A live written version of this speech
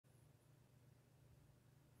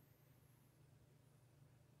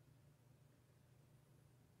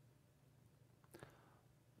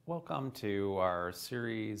Welcome to our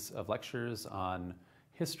series of lectures on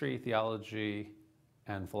history, theology,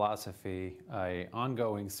 and philosophy, an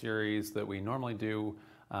ongoing series that we normally do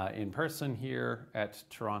in person here at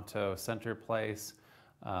Toronto Centre Place,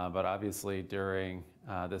 but obviously during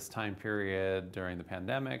this time period, during the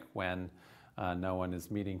pandemic, when no one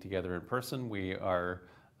is meeting together in person, we are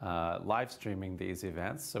live streaming these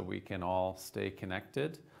events so we can all stay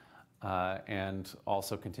connected. And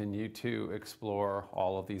also continue to explore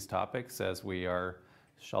all of these topics as we are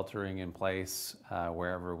sheltering in place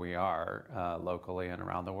wherever we are locally and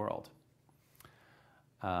around the world.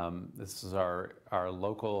 This is our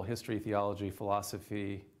local history, theology,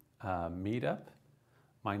 philosophy meetup.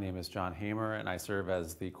 My name is John Hamer and I serve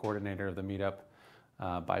as the coordinator of the meetup.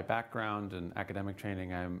 By background and academic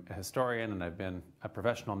training, I'm a historian and I've been a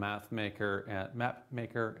professional map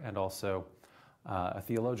maker and also a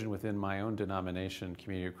theologian within my own denomination,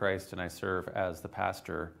 Community of Christ, and I serve as the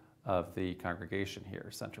pastor of the congregation here,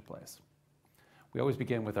 Centre Place. We always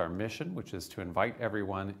begin with our mission, which is to invite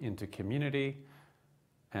everyone into community,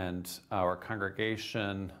 and our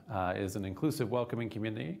congregation is an inclusive, welcoming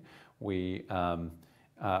community. We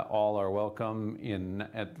all are welcome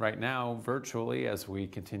right now virtually as we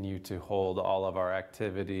continue to hold all of our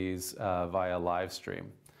activities via live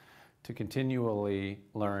stream. To continually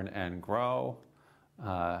learn and grow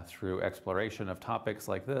through exploration of topics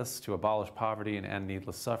like this, to abolish poverty and end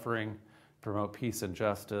needless suffering, promote peace and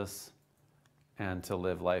justice, and to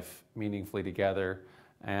live life meaningfully together.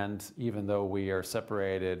 And even though we are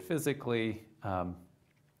separated physically, our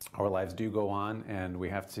lives do go on, and we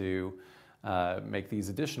have to make these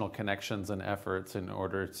additional connections and efforts in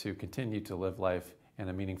order to continue to live life in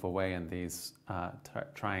a meaningful way in these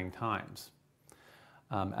trying times.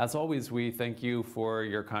 As always, we thank you for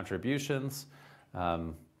your contributions.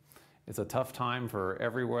 It's a tough time for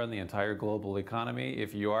everywhere in the entire global economy.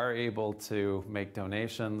 If you are able to make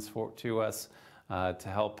donations to us to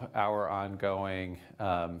help our ongoing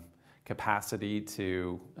capacity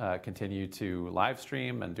to continue to live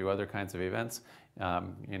stream and do other kinds of events,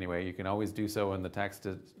 anyway, you can always do so, and the tax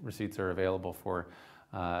receipts are available for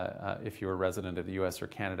if you're a resident of the US or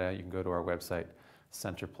Canada. You can go to our website,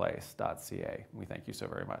 centerplace.ca. We thank you so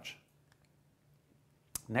very much.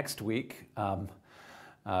 Next week,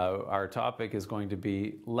 our topic is going to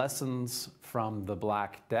be lessons from the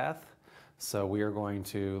Black Death. So we are going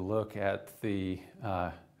to look at the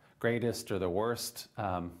greatest or the worst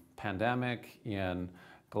pandemic in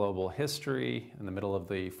global history in the middle of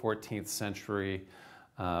the 14th century,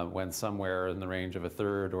 when somewhere in the range of a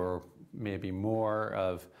third or maybe more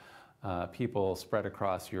of people spread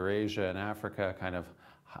across Eurasia and Africa,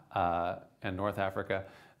 and North Africa,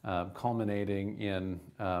 culminating in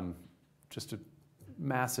just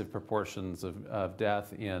massive proportions of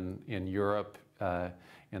death in Europe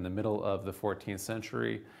in the middle of the 14th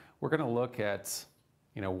century. We're going to look at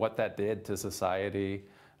what that did to society,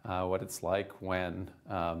 what it's like when,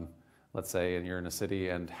 let's say, you're in a city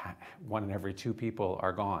and 1 in every 2 people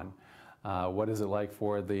are gone. What is it like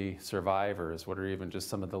for the survivors? What are even just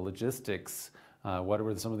some of the logistics? What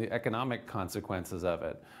were some of the economic consequences of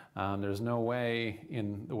it? There's no way,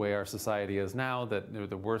 in the way our society is now, that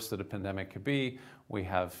the worst that a pandemic could be. We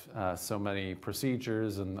have so many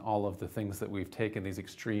procedures and all of the things that we've taken, these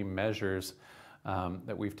extreme measures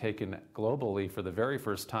that we've taken globally for the very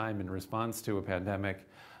first time in response to a pandemic,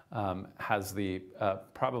 has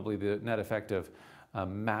probably the net effect of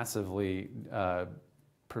massively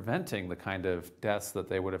preventing the kind of deaths that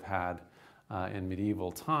they would have had in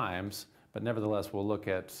medieval times. But nevertheless, we'll look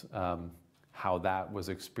at how that was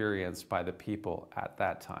experienced by the people at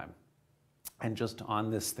that time. And just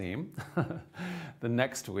on this theme, the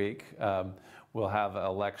next week we'll have a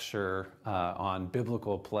lecture on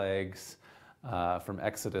biblical plagues from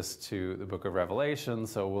Exodus to the book of Revelation.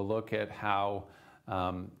 So we'll look at how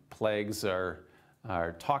plagues are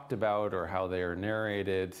talked about or how they are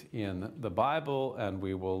narrated in the Bible, and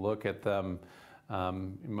we will look at them.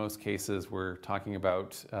 In most cases, we're talking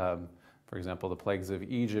about for example, the plagues of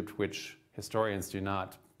Egypt, which historians do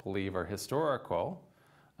not believe are historical.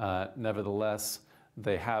 Nevertheless,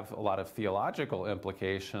 they have a lot of theological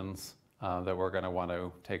implications that we're going to want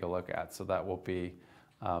to take a look at. So that will be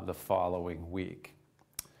the following week.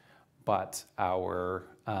 But our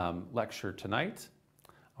lecture tonight,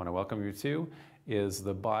 I want to welcome you to, is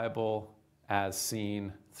the Bible as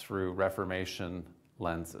seen through Reformation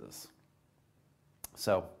lenses.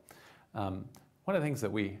 So, one of the things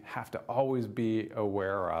that we have to always be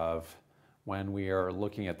aware of when we are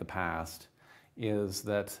looking at the past is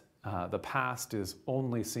that the past is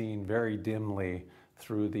only seen very dimly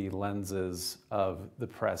through the lenses of the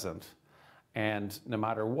present. And no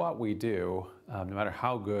matter what we do, no matter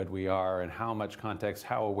how good we are and how much context,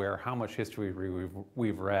 how aware, how much history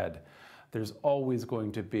we've read, there's always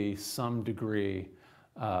going to be some degree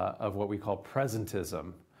of what we call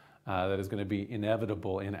presentism that is going to be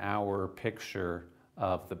inevitable in our picture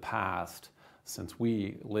of the past, since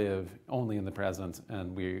we live only in the present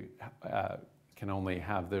and we can only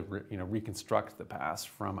have the reconstruct the past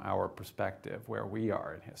from our perspective where we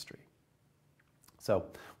are in history. So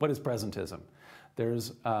what is presentism?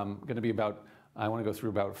 There's going to be I want to go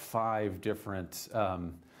through about 5 different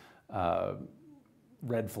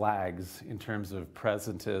red flags in terms of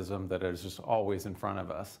presentism that is just always in front of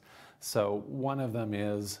us. So one of them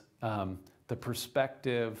is the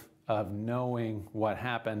perspective of knowing what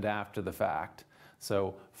happened after the fact.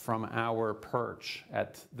 So from our perch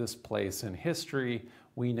at this place in history,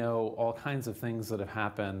 we know all kinds of things that have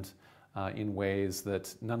happened in ways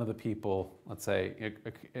that none of the people, let's say,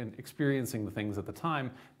 experiencing the things at the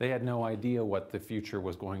time, they had no idea what the future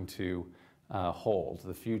was going to hold.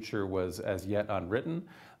 The future was as yet unwritten.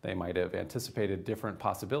 They might have anticipated different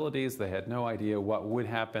possibilities. They had no idea what would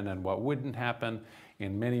happen and what wouldn't happen.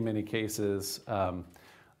 In many, many cases,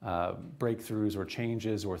 breakthroughs or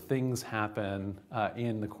changes or things happen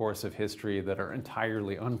in the course of history that are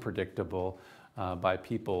entirely unpredictable by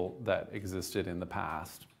people that existed in the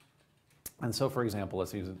past. And so, for example,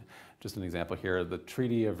 let's use just an example here, the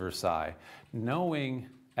Treaty of Versailles. Knowing,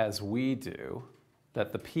 as we do,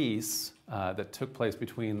 that the peace that took place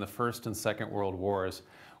between the First and Second World Wars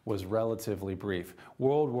was relatively brief.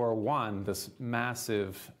 World War I, this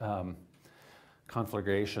massive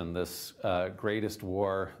conflagration, this greatest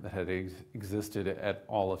war that had existed at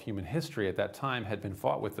all of human history at that time, had been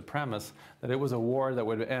fought with the premise that it was a war that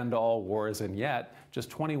would end all wars, and yet, just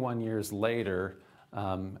 21 years later,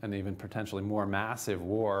 an even potentially more massive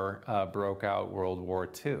war broke out, World War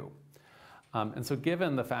II. And so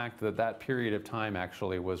given the fact that that period of time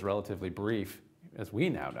actually was relatively brief, as we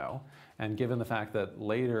now know, and given the fact that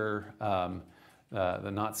later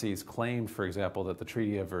the Nazis claimed, for example, that the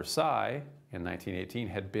Treaty of Versailles in 1918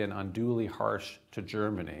 had been unduly harsh to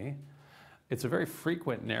Germany, it's a very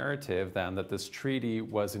frequent narrative then that this treaty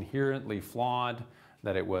was inherently flawed,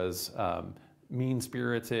 that it was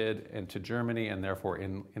mean-spirited and to Germany, and therefore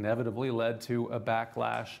inevitably led to a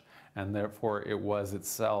backlash, and therefore it was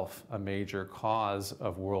itself a major cause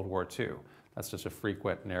of World War II. That's just a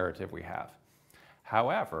frequent narrative we have.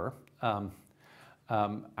 However, I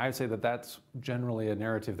would say that that's generally a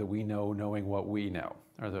narrative that we know knowing what we know,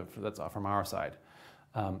 or that's from our side.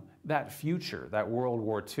 That future, that World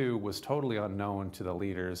War II, was totally unknown to the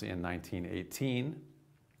leaders in 1918.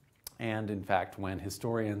 And in fact, when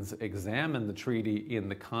historians examine the treaty in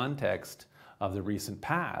the context of the recent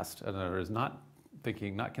past, and there is not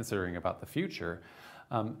considering about the future,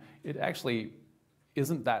 it actually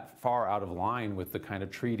isn't that far out of line with the kind of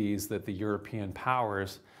treaties that the European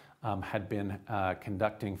powers had been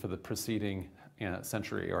conducting for the preceding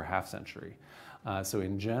century or half century. So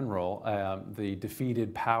in general, the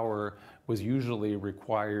defeated power was usually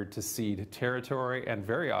required to cede territory and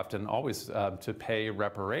very often always to pay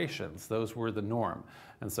reparations. Those were the norm,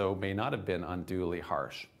 and so may not have been unduly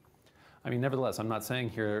harsh. I mean, nevertheless, I'm not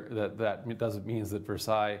saying here that that doesn't mean that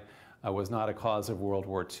Versailles was not a cause of World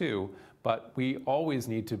War II, but we always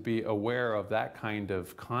need to be aware of that kind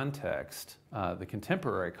of context, the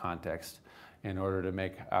contemporary context, in order to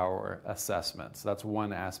make our assessments. That's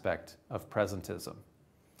one aspect of presentism.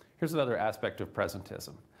 Here's another aspect of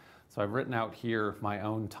presentism. So I've written out here my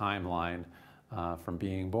own timeline from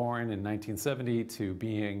being born in 1970 to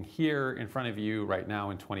being here in front of you right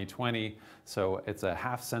now in 2020. So it's a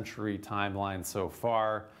half-century timeline so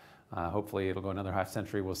far. Hopefully it'll go another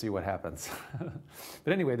half-century. We'll see what happens.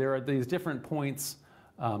 But anyway, there are these different points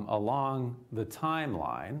along the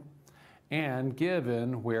timeline. And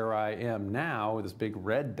given where I am now, this big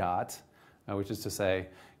red dot, which is to say,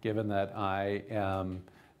 given that I am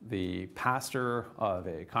the pastor of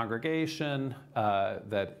a congregation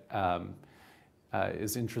that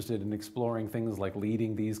is interested in exploring things like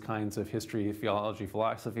leading these kinds of history, theology,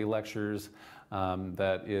 philosophy lectures,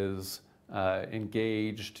 that is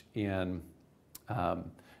engaged in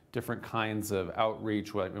different kinds of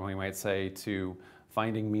outreach, what we might say, to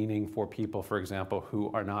finding meaning for people, for example, who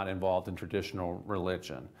are not involved in traditional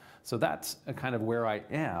religion. So that's kind of where I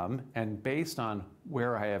am, and based on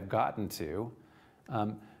where I have gotten to,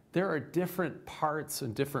 there are different parts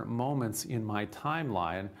and different moments in my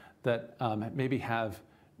timeline that maybe have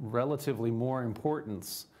relatively more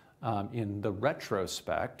importance in the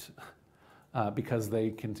retrospect, because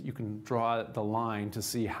you can draw the line to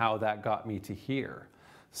see how that got me to here.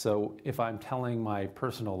 So if I'm telling my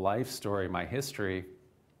personal life story, my history,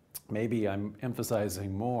 maybe I'm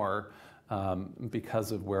emphasizing more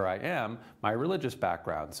because of where I am, my religious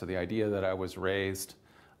background. So the idea that I was raised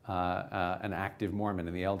an active Mormon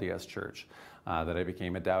in the LDS Church, that I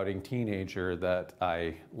became a doubting teenager, that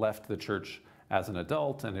I left the church as an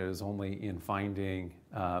adult, and it was only in finding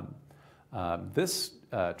this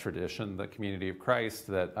tradition, the Community of Christ,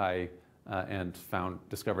 that I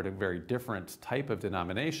discovered a very different type of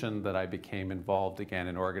denomination, that I became involved again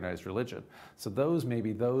in organized religion. So those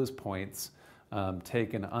points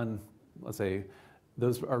let's say,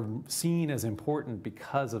 those are seen as important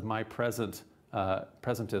because of my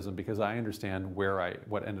presentism, because I understand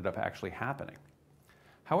what ended up actually happening.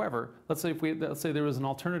 However, let's say there was an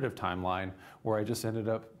alternative timeline where I just ended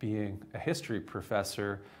up being a history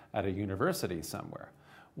professor at a university somewhere.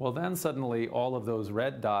 Well, then suddenly all of those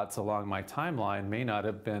red dots along my timeline may not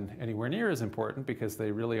have been anywhere near as important, because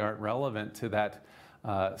they really aren't relevant to that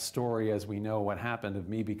story as we know what happened of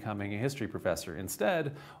me becoming a history professor.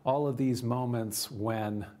 Instead, all of these moments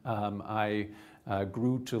when I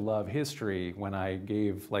grew to love history, when I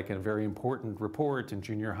gave like a very important report in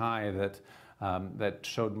junior high that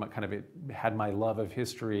showed had my love of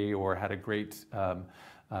history, or had a great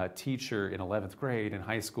teacher in 11th grade in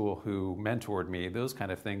high school who mentored me, those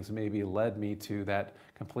kind of things maybe led me to that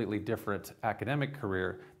completely different academic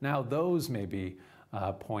career. Now those maybe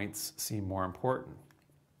points seem more important.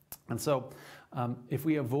 And so if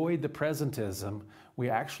we avoid the presentism,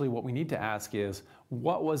 what we need to ask is,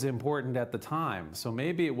 what was important at the time? So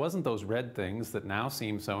maybe it wasn't those red things that now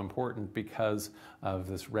seem so important because of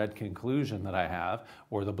this red conclusion that I have,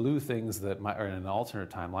 or the blue things that are in an alternate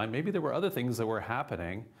timeline. Maybe there were other things that were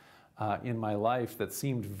happening in my life that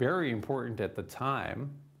seemed very important at the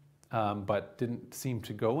time, but didn't seem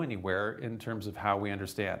to go anywhere in terms of how we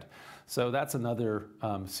understand. So that's another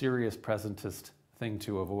serious presentist thing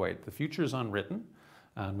to avoid. The future is unwritten.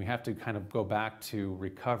 We have to kind of go back to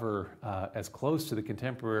recover as close to the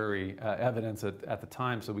contemporary evidence at the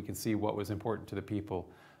time, so we can see what was important to the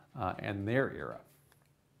people and their era.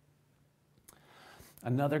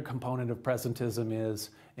 Another component of presentism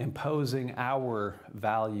is imposing our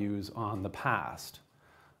values on the past.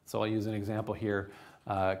 So I'll use an example here.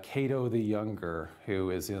 Cato the Younger,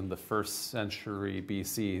 who is in the 1st century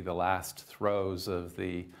BC, the last throes of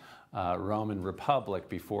the Roman Republic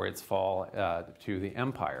before its fall to the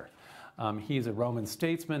empire. He's a Roman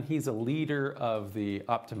statesman. He's a leader of the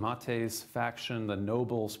Optimates faction, the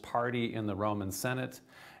nobles party in the Roman Senate,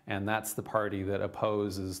 and that's the party that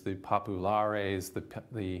opposes the populares,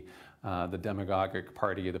 the demagogic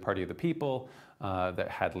party, the party of the people, that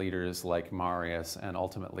had leaders like Marius and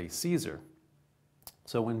ultimately Caesar.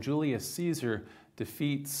 So when Julius Caesar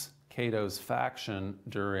defeats Cato's faction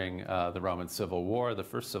during the Roman Civil War, the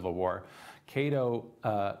First Civil War, Cato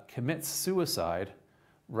commits suicide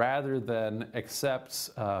rather than accepts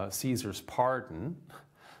Caesar's pardon.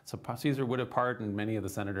 So Caesar would have pardoned many of the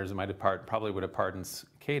senators, and probably would have pardoned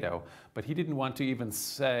Cato, but he didn't want to even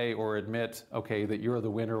say or admit, okay, that you're the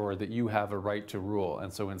winner or that you have a right to rule.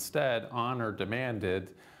 And so instead, honor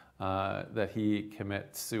demanded that he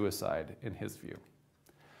commit suicide, in his view.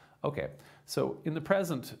 Okay, so in the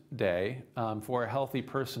present day, for a healthy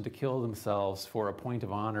person to kill themselves for a point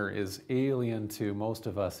of honor is alien to most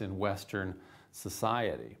of us in Western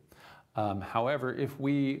society. However, if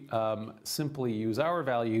we simply use our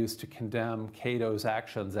values to condemn Cato's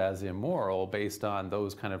actions as immoral based on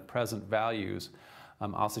those kind of present values,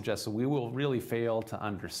 I'll suggest that we will really fail to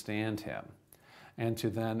understand him. And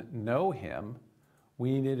to then know him,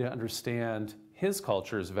 we need to understand his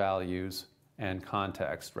culture's values and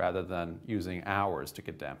context rather than using ours to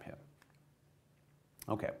condemn him.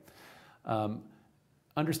 Okay.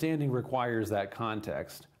 Understanding requires that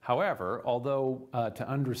context. However, although to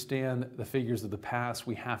understand the figures of the past,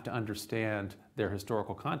 we have to understand their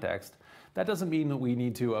historical context, that doesn't mean that we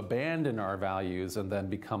need to abandon our values and then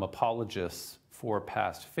become apologists for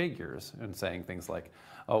past figures and saying things like,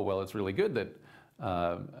 oh, well, it's really good that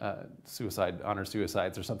honor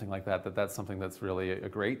suicides or something like that, that's something that's really a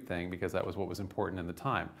great thing because that was what was important in the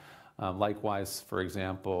time. Likewise, for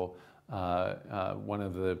example, one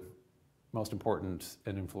of the most important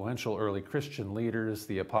and influential early Christian leaders,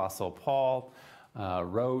 the Apostle Paul,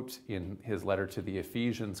 wrote in his letter to the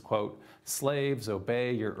Ephesians, quote, "Slaves,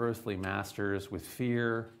 obey your earthly masters with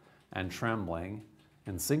fear and trembling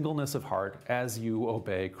and singleness of heart as you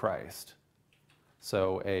obey Christ."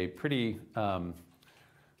 So a pretty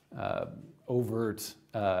overt,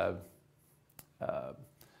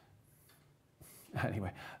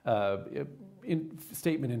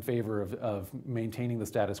 statement in favor of maintaining the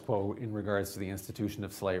status quo in regards to the institution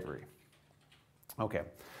of slavery. Okay,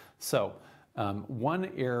 so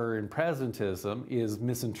one error in presentism is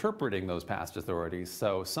misinterpreting those past authorities.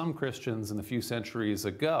 So some Christians in the few centuries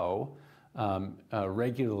ago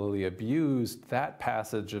regularly abused that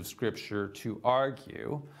passage of Scripture to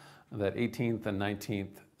argue that 18th and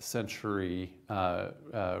 19th century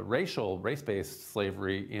race-based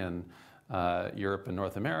slavery in Europe and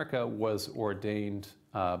North America was ordained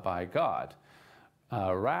by God.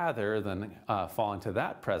 Rather than fall into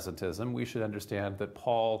that presentism, we should understand that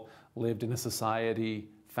Paul lived in a society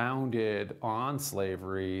founded on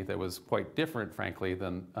slavery that was quite different, frankly,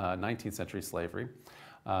 than 19th century slavery,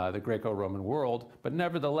 the Greco-Roman world. But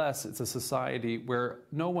nevertheless, it's a society where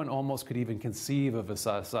no one almost could even conceive of a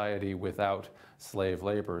society without slave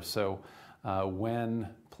labor. So when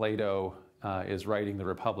Plato is writing the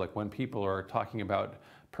Republic, when people are talking about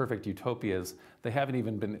perfect utopias, they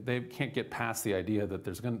can't get past the idea that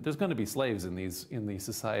there's going to be slaves in these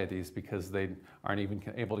societies, because they aren't even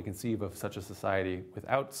able to conceive of such a society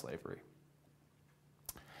without slavery.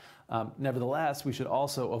 Nevertheless, we should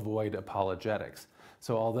also avoid apologetics.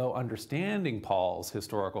 So although understanding Paul's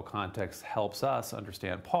historical context helps us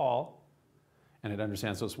understand Paul, and it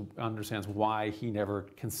understands why he never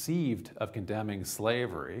conceived of condemning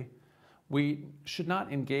slavery, we should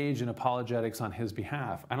not engage in apologetics on his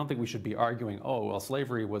behalf. I don't think we should be arguing, oh, well,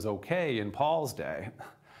 slavery was okay in Paul's day.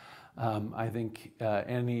 I think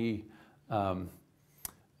any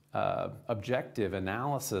objective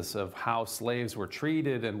analysis of how slaves were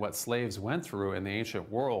treated and what slaves went through in the ancient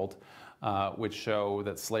world would show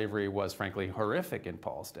that slavery was, frankly, horrific in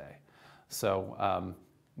Paul's day. So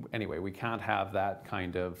anyway, we can't have that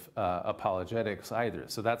kind of apologetics either.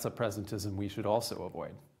 So that's a presentism we should also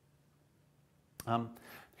avoid.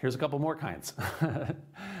 Here's a couple more kinds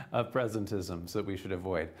of presentisms that we should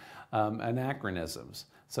avoid. Anachronisms.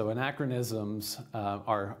 So anachronisms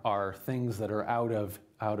are things that are out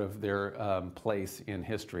of their place in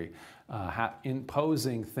history,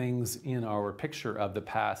 imposing things in our picture of the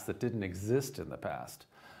past that didn't exist in the past.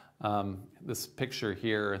 This picture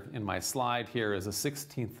here in my slide here is a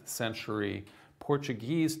 16th century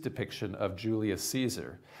Portuguese depiction of Julius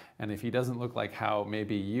Caesar. And if he doesn't look like how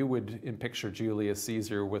maybe you would picture Julius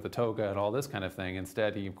Caesar with a toga and all this kind of thing,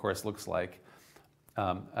 instead he of course looks like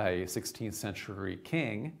a 16th century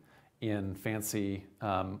king in fancy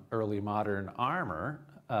early modern armor,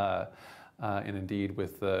 and indeed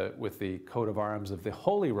with the coat of arms of the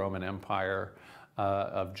Holy Roman Empire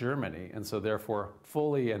of Germany, and so therefore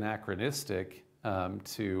fully anachronistic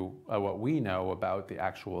to what we know about the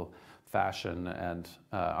actual fashion and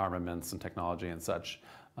armaments and technology and such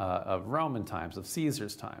of Roman times, of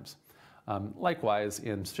Caesar's times. Likewise,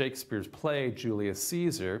 in Shakespeare's play Julius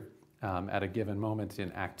Caesar, at a given moment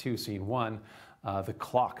in Act 2, Scene 1, the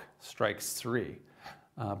clock strikes 3.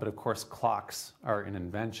 But of course, clocks are an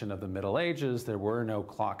invention of the Middle Ages. There were no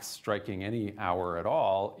clocks striking any hour at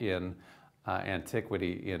all in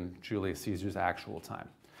Antiquity in Julius Caesar's actual time.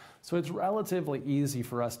 So it's relatively easy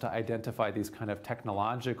for us to identify these kind of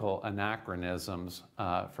technological anachronisms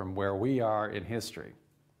from where we are in history.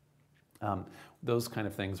 Those kind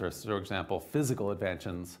of things are, for example, physical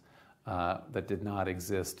inventions that did not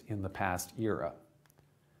exist in the past era.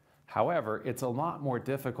 However, it's a lot more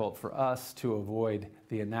difficult for us to avoid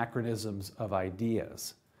the anachronisms of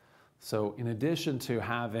ideas. So in addition to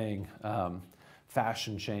having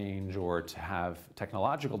fashion change or to have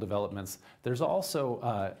technological developments, there's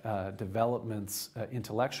also developments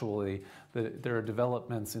intellectually. There are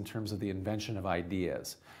developments in terms of the invention of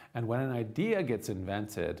ideas. And when an idea gets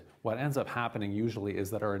invented, what ends up happening usually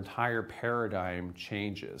is that our entire paradigm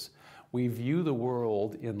changes. We view the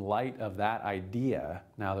world in light of that idea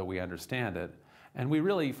now that we understand it, and we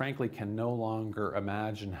really, frankly, can no longer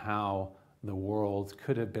imagine how the world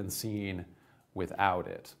could have been seen without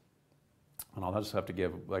it. And I'll just have to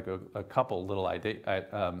give like a couple little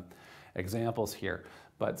examples here.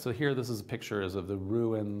 But so here, this is pictures of the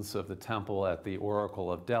ruins of the temple at the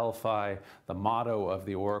Oracle of Delphi. The motto of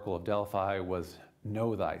the Oracle of Delphi was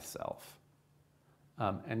 "Know thyself."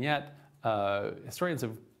 And yet, historians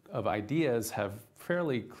of ideas have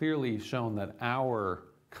fairly clearly shown that our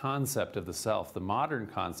concept of the self, the modern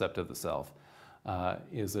concept of the self,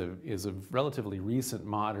 is a relatively recent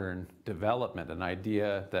modern development, an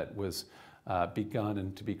idea that was begun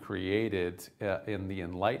and to be created in the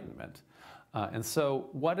Enlightenment. And so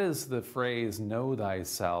what does the phrase "know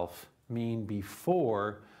thyself" mean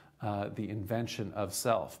before the invention of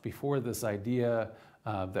self, before this idea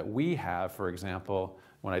that we have, for example,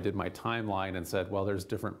 when I did my timeline and said, well, there's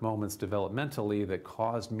different moments developmentally that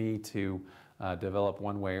caused me to develop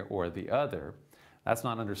one way or the other. That's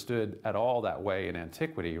not understood at all that way in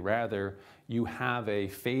antiquity. Rather, you have a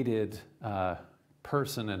fated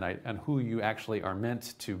person and who you actually are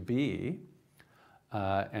meant to be,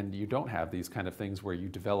 and you don't have these kind of things where you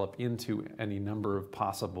develop into any number of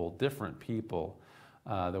possible different people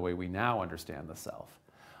the way we now understand the self.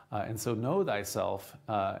 And so know thyself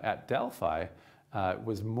at Delphi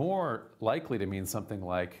was more likely to mean something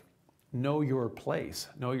like know your place,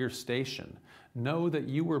 know your station, know that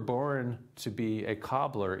you were born to be a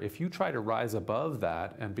cobbler. If you try to rise above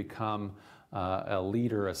that and become a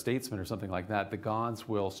leader, a statesman or something like that, the gods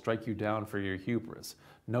will strike you down for your hubris.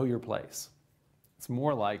 Know your place. It's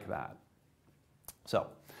more like that. So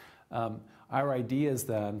our ideas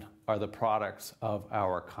then are the products of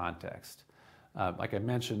our context. Like I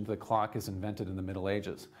mentioned, the clock is invented in the Middle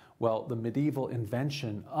Ages. Well, the medieval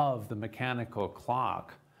invention of the mechanical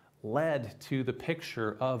clock led to the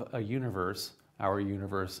picture of a universe, our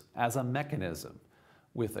universe, as a mechanism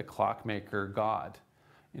with a clockmaker God.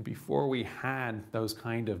 And before we had those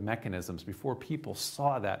kind of mechanisms, before people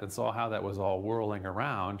saw that and saw how that was all whirling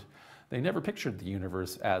around, they never pictured the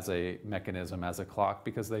universe as a mechanism, as a clock,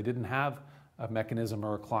 because they didn't have a mechanism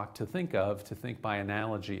or a clock to think by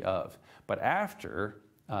analogy of. But after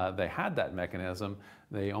they had that mechanism,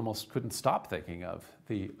 they almost couldn't stop thinking of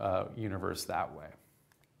the universe that way.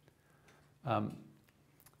 I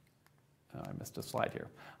missed a slide here.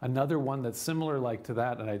 Another one that's similar like to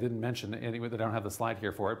that, and I didn't mention anyway, I don't have the slide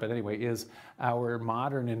here for it, but anyway, is our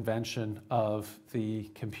modern invention of the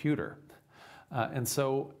computer. And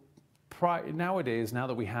so nowadays, now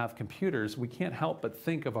that we have computers, we can't help but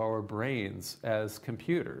think of our brains as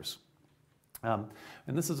computers. And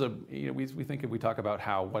this is we talk about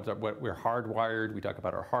how what we're hardwired. We talk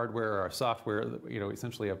about our hardware, our software.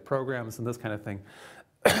 Essentially have programs and this kind of thing.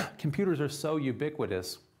 Computers are so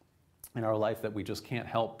ubiquitous in our life that we just can't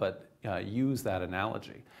help but use that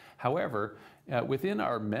analogy. However, within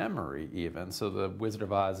our memory even, so The Wizard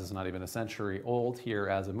of Oz is not even a century old here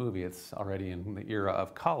as a movie, it's already in the era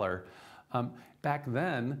of color. Back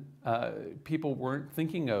then, people weren't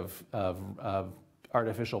thinking of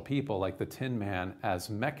artificial people like the Tin Man as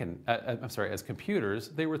as computers.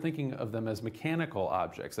 They were thinking of them as mechanical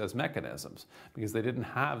objects, as mechanisms, because they didn't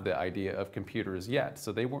have the idea of computers yet.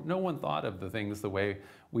 So no one thought of the things the way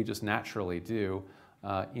we just naturally do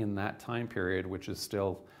in that time period, which is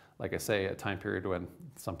still, like I say, a time period when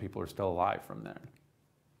some people are still alive from there.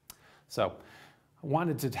 So I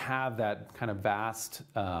wanted to have that kind of vast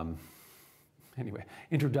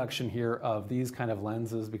introduction here of these kind of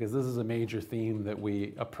lenses, because this is a major theme that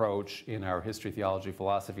we approach in our history, theology,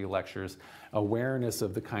 philosophy lectures, awareness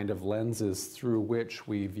of the kind of lenses through which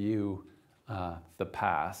we view the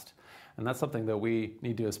past. And that's something that we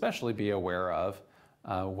need to especially be aware of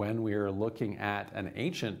when we're looking at an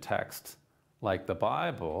ancient text like the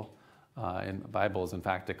Bible. And the Bible is in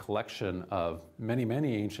fact a collection of many,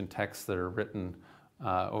 many ancient texts that are written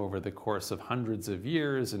over the course of hundreds of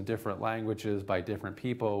years in different languages by different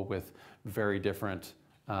people with very different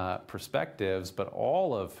perspectives, but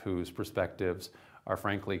all of whose perspectives are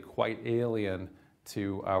frankly quite alien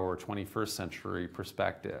to our 21st century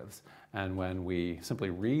perspectives. And when we simply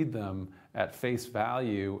read them at face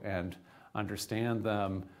value and understand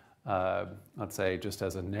them, let's say, just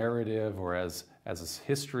as a narrative or as a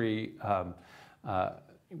history,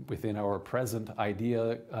 within our present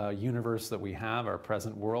idea universe that we have, our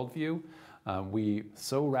present worldview, we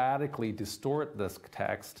so radically distort this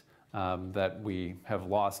text that we have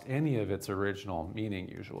lost any of its original meaning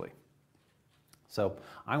usually. So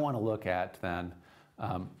I want to look at then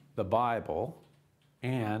the Bible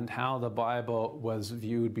and how the Bible was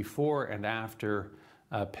viewed before and after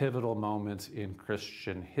a pivotal moment in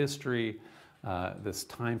Christian history, this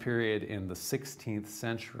time period in the 16th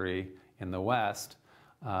century in the West,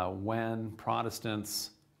 when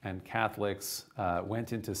Protestants and Catholics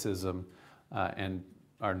went into schism and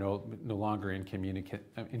are no longer in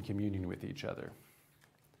communion with each other.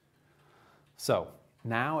 So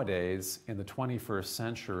nowadays, in the 21st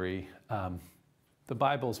century, the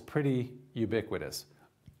Bible's pretty ubiquitous.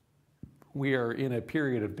 We are in a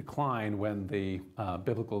period of decline when the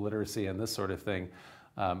biblical literacy and this sort of thing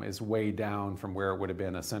is way down from where it would have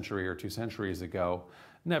been a century or 2 centuries ago.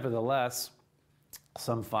 Nevertheless,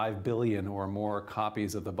 some 5 billion or more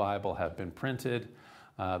copies of the Bible have been printed.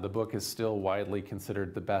 The book is still widely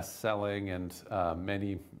considered the best-selling, and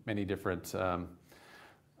many different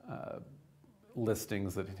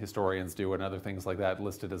listings that historians do and other things like that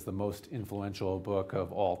listed as the most influential book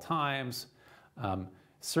of all times.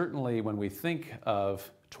 Certainly when we think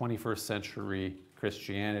of 21st century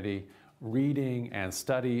Christianity, reading and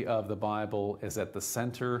study of the Bible is at the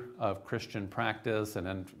center of Christian practice, and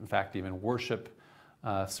in fact even worship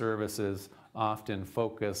services often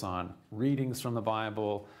focus on readings from the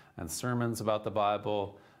Bible and sermons about the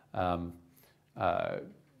Bible.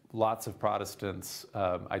 Lots of Protestants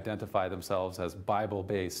identify themselves as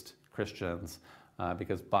Bible-based Christians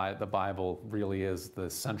because the Bible really is the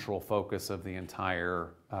central focus of the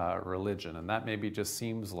entire religion. And that maybe just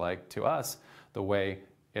seems like, to us, the way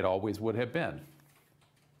it always would have been.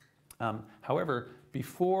 However,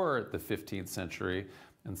 before the 15th century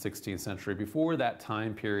and 16th century, before that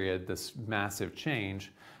time period, this massive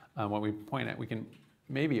change, what we point at, we can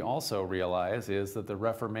maybe also realize is that the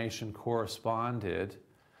Reformation corresponded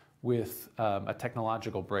with a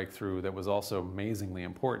technological breakthrough that was also amazingly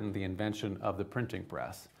important, the invention of the printing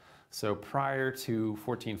press. So prior to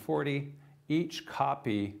 1440, each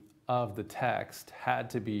copy of the text had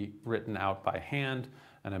to be written out by hand,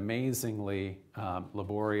 an amazingly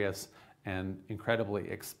laborious and incredibly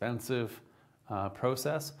expensive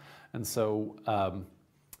process. And so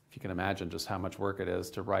if you can imagine just how much work it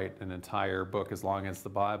is to write an entire book as long as the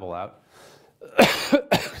Bible out,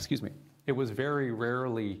 excuse me, it was very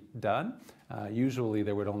rarely done. Usually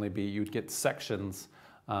there would only be, you'd get sections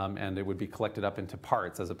and it would be collected up into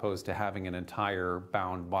parts as opposed to having an entire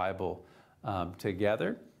bound Bible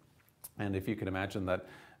together. And if you can imagine that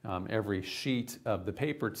every sheet of the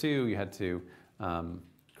paper too, you had to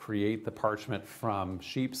create the parchment from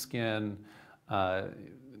sheepskin,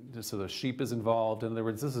 so the sheep is involved. In other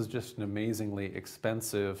words, this is just an amazingly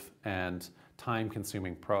expensive and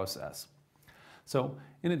time-consuming process. So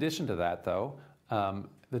in addition to that, though,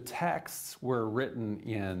 the texts were written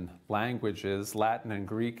in languages, Latin and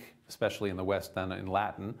Greek, especially in the West then in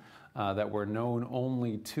Latin, that were known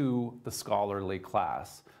only to the scholarly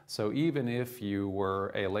class. So even if you were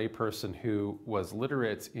a layperson who was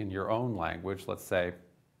literate in your own language, let's say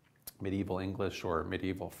medieval English or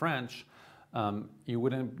medieval French, you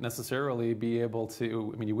wouldn't necessarily be able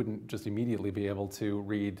to, you wouldn't just immediately be able to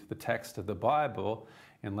read the text of the Bible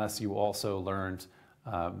unless you also learned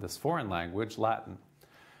this foreign language, Latin.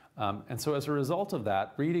 And so as a result of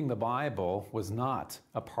that, reading the Bible was not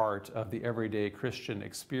a part of the everyday Christian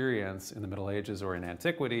experience in the Middle Ages or in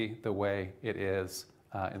Antiquity the way it is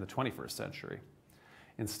in the 21st century.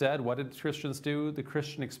 Instead, what did Christians do? The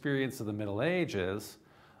Christian experience of the Middle Ages,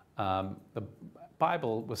 the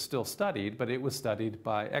Bible was still studied, but it was studied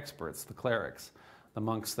by experts, the clerics, the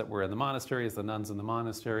monks that were in the monasteries, the nuns in the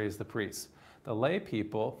monasteries, the priests. The lay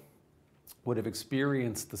people would have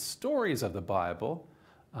experienced the stories of the Bible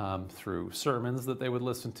through sermons that they would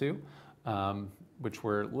listen to, which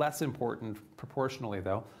were less important proportionally,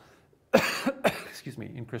 though, excuse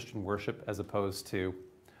me, in Christian worship as opposed to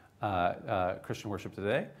Christian worship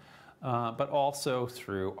today. But also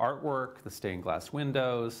through artwork, the stained glass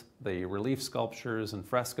windows, the relief sculptures and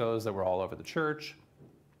frescoes that were all over the church,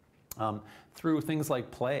 through things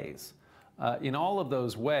like plays. In all of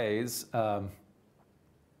those ways,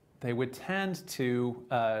 they would tend to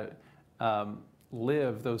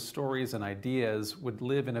live, those stories and ideas would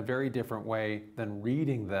live in a very different way than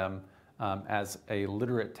reading them as a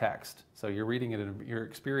literate text. So you're reading it, you're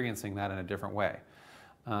experiencing that in a different way.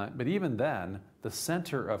 But even then, the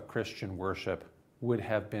center of Christian worship would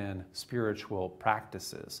have been spiritual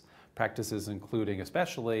practices. Practices including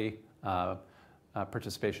especially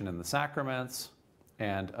participation in the sacraments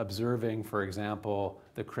and observing, for example,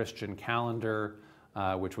 the Christian calendar,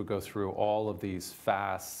 which would go through all of these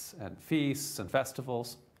fasts and feasts and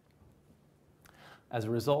festivals. As a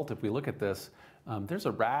result, if we look at this, there's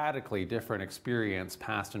a radically different experience,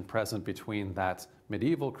 past and present, between that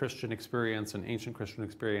medieval Christian experience and ancient Christian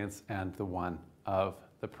experience and the one of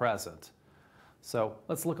the present. So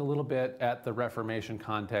let's look a little bit at the Reformation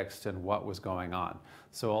context and what was going on.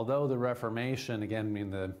 So although the Reformation, again in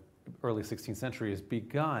the early 16th century, has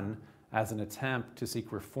begun as an attempt to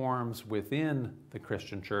seek reforms within the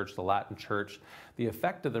Christian church, the Latin church, the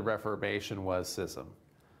effect of the Reformation was schism.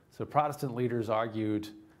 So Protestant leaders argued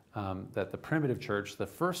that the primitive church, the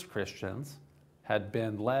first Christians, had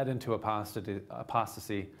been led into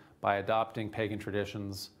apostasy by adopting pagan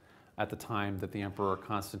traditions at the time that the Emperor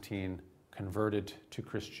Constantine converted to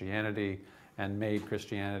Christianity and made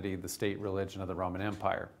Christianity the state religion of the Roman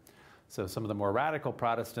Empire. So some of the more radical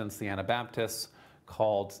Protestants, the Anabaptists,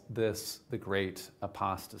 called this the Great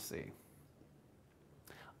Apostasy.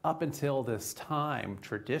 Up until this time,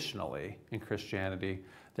 traditionally in Christianity,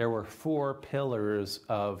 there were 4 pillars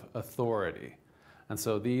of authority. And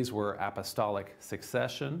so these were apostolic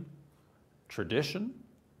succession, tradition,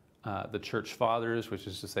 the church fathers, which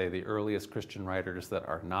is to say the earliest Christian writers that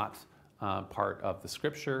are not part of the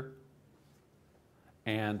scripture,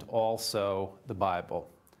 and also the Bible.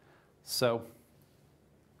 So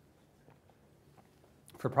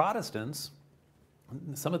for Protestants,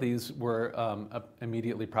 some of these were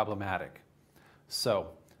immediately problematic. So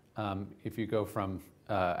if you go from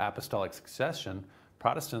apostolic succession,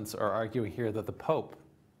 Protestants are arguing here that the Pope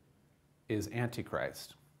is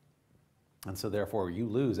Antichrist. And so therefore you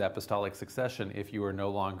lose apostolic succession if you are no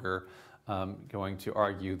longer going to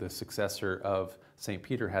argue the successor of St.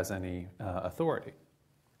 Peter has any authority.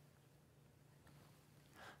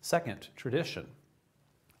 Second, tradition.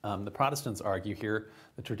 The Protestants argue here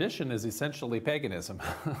the tradition is essentially paganism.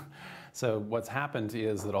 So what's happened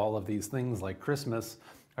is that all of these things like Christmas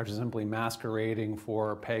are just simply masquerading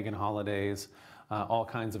for pagan holidays. All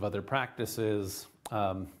kinds of other practices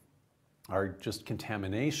are just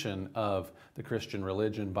contamination of the Christian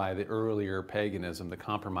religion by the earlier paganism, the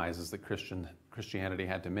compromises that Christianity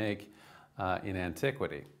had to make in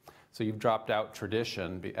antiquity. So you've dropped out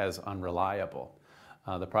tradition as unreliable.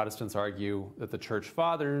 The Protestants argue that the church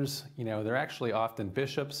fathers, they're actually often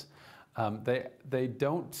bishops. They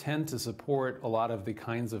don't tend to support a lot of the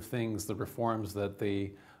kinds of things, the reforms that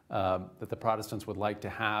the Protestants would like to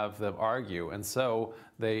have them argue. And so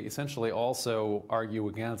they essentially also argue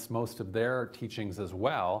against most of their teachings as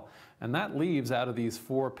well. And that leaves out of these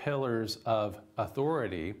four pillars of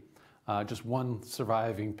authority, just one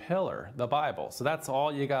surviving pillar, the Bible. So that's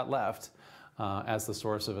all you got left as the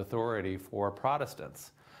source of authority for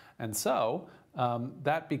Protestants. And so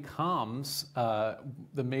that becomes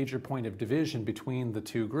the major point of division between the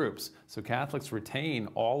two groups. So Catholics retain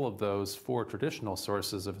all of those four traditional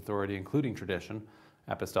sources of authority, including tradition,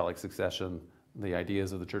 apostolic succession, the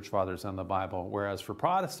ideas of the church fathers, and the Bible, whereas for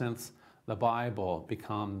Protestants, the Bible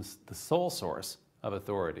becomes the sole source of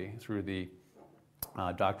authority through the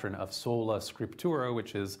doctrine of sola scriptura,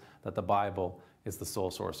 which is that the Bible is the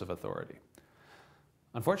sole source of authority.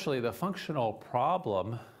 Unfortunately, the functional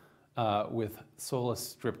problem with sola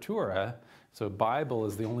scriptura, so Bible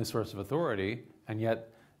is the only source of authority, and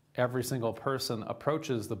yet every single person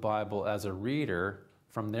approaches the Bible as a reader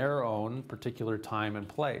from their own particular time and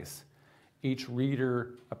place. Each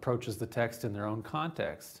reader approaches the text in their own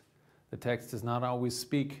context. The text does not always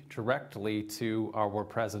speak directly to our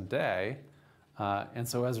present day, and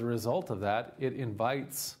so as a result of that, it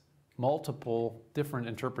invites multiple different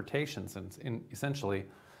interpretations, and essentially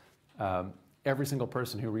every single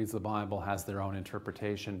person who reads the Bible has their own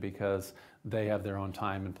interpretation because they have their own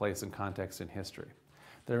time and place and context in history.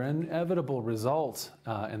 Their inevitable result,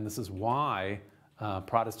 and this is why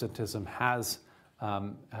Protestantism has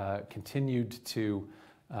continued to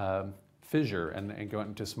fissure and go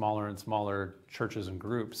into smaller and smaller churches and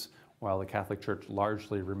groups, while the Catholic Church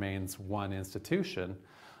largely remains one institution.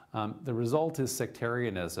 The result is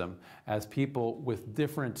sectarianism, as people with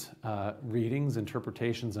different readings,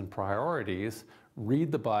 interpretations, and priorities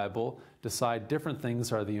read the Bible, decide different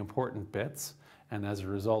things are the important bits, and as a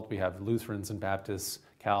result we have Lutherans and Baptists,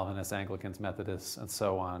 Calvinists, Anglicans, Methodists, and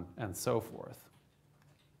so on and so forth.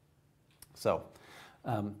 So,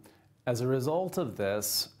 as a result of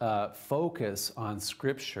this focus on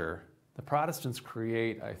Scripture, the Protestants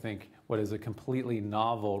create, I think, what is a completely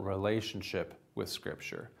novel relationship with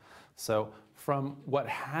Scripture. So from what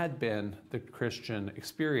had been the Christian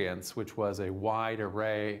experience, which was a wide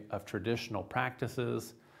array of traditional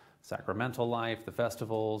practices, sacramental life, the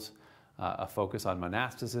festivals, a focus on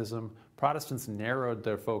monasticism, Protestants narrowed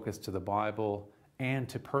their focus to the Bible and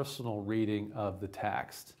to personal reading of the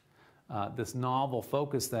text. This novel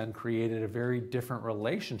focus then created a very different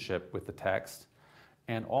relationship with the text.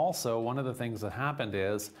 And also, one of the things that happened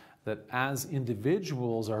is that as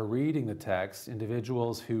individuals are reading the text,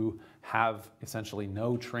 individuals who have essentially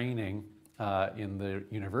no training in the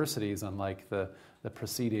universities, unlike the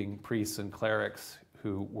preceding priests and clerics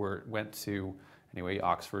who went to, anyway,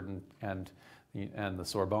 Oxford and the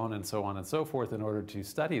Sorbonne and so on and so forth in order to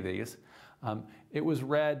study these, it was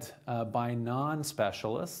read by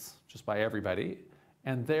non-specialists, just by everybody,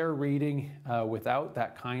 and their reading without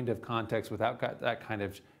that kind of context, without that kind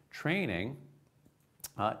of training,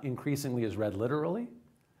 increasingly is read literally,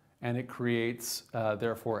 and it creates,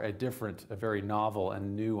 therefore, a very novel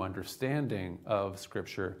and new understanding of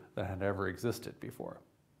Scripture that had never existed before.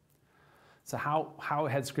 So how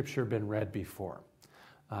had Scripture been read before?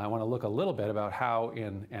 I want to look a little bit about how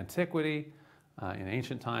in Antiquity, in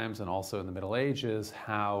ancient times, and also in the Middle Ages,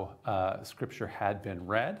 how Scripture had been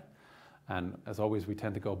read. And as always, we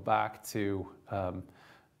tend to go back to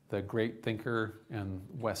the great thinker in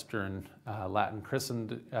Western Latin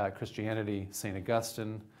Christianity, St.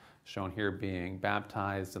 Augustine, shown here being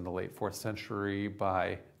baptized in the late 4th century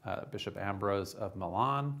by Bishop Ambrose of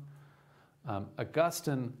Milan.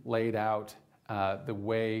 Augustine laid out the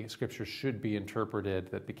way Scripture should be interpreted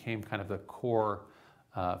that became kind of the core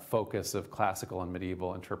focus of classical and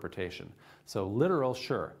medieval interpretation. So literal,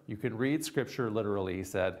 sure, you can read Scripture literally, he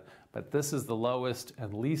said, but this is the lowest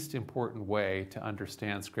and least important way to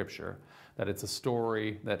understand Scripture, that it's a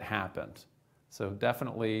story that happened. So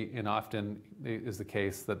definitely, and often is the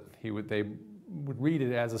case that they would read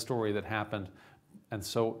it as a story that happened, and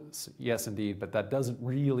so yes indeed, but that doesn't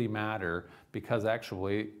really matter because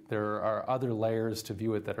actually there are other layers to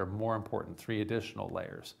view it that are more important, 3 additional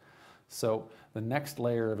layers. So the next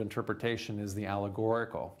layer of interpretation is the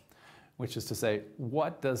allegorical, which is to say,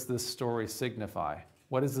 what does this story signify?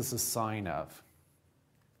 What is this a sign of?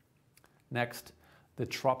 Next, the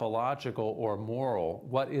tropological or moral.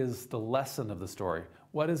 What is the lesson of the story?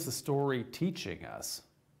 What is the story teaching us?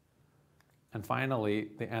 And finally,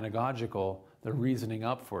 the anagogical, the reasoning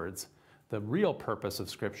upwards, the real purpose of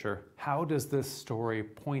Scripture. How does this story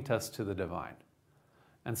point us to the divine?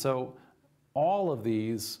 And so all of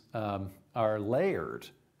these are layered.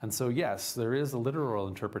 And so yes, there is a literal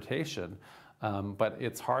interpretation, but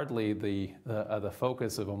it's hardly the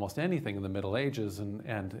focus of almost anything in the Middle Ages and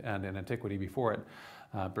in Antiquity before it.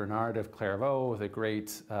 Bernard of Clairvaux, the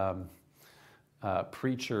great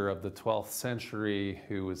preacher of the 12th century,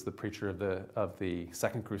 who was the preacher of the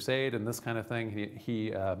Second Crusade and this kind of thing.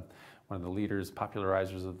 He one of the leaders,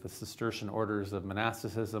 popularizers of the Cistercian orders of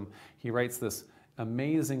monasticism. He writes this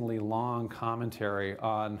amazingly long commentary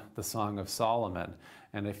on the Song of Solomon.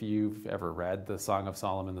 And if you've ever read the Song of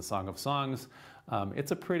Solomon, the Song of Songs,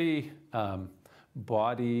 it's a pretty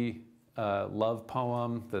bawdy love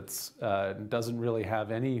poem that doesn't really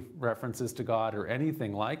have any references to God or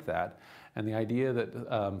anything like that. And the idea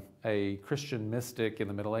that a Christian mystic in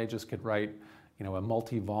the Middle Ages could write, a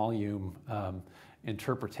multi-volume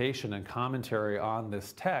interpretation and commentary on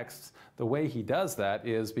this text, the way he does that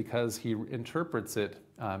is because he interprets it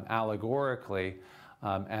allegorically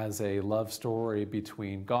as a love story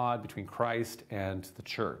between God, between Christ, and the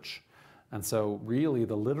church. And so really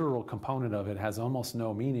the literal component of it has almost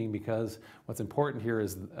no meaning, because what's important here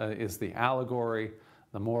is the allegory,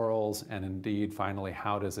 the morals, and indeed, finally,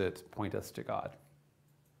 how does it point us to God?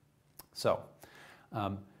 So,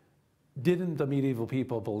 didn't the medieval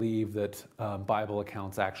people believe that Bible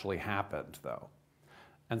accounts actually happened, though?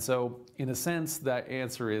 And so, in a sense, that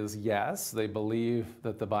answer is yes. They believe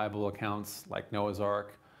that the Bible accounts, like Noah's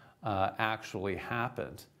Ark, actually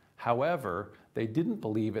happened. However, they didn't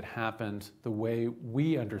believe it happened the way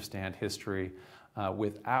we understand history,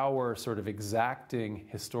 with our sort of exacting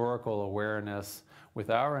historical awareness, with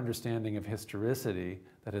our understanding of historicity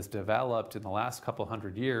that has developed in the last couple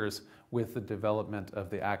hundred years with the development of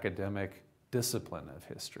the academic discipline of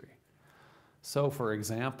history. So, for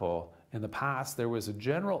example, in the past, there was a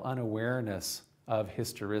general unawareness of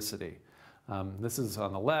historicity. This is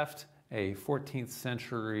on the left, a 14th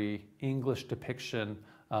century English depiction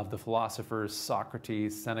of the philosophers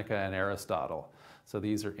Socrates, Seneca, and Aristotle. So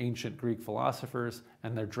these are ancient Greek philosophers,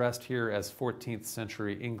 and they're dressed here as 14th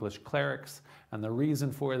century English clerics. And the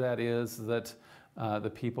reason for that is that the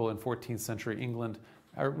people in 14th century England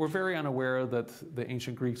were very unaware that the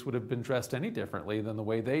ancient Greeks would have been dressed any differently than the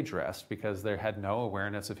way they dressed, because they had no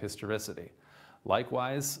awareness of historicity.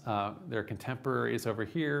 Likewise, their contemporaries over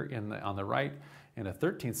here on the right, in a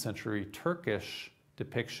 13th century Turkish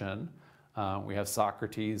depiction, we have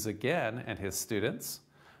Socrates again and his students,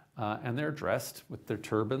 and they're dressed with their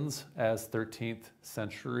turbans as 13th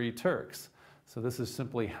century Turks. So this is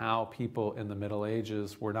simply how people in the Middle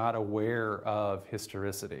Ages were not aware of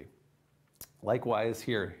historicity. Likewise,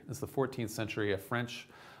 here is the 14th century, a French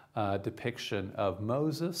depiction of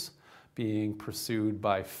Moses being pursued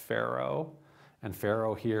by Pharaoh. And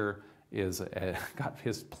Pharaoh here is got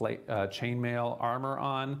his chainmail armor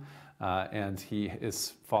on, and he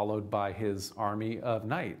is followed by his army of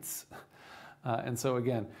knights. And so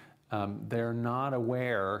again, they're not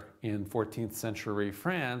aware in 14th century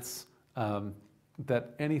France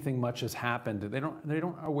that anything much has happened. They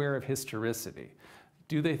don't aware of historicity.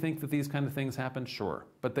 Do they think that these kind of things happen? Sure,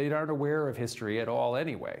 but they aren't aware of history at all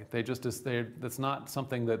anyway. That's not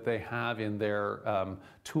something that they have in their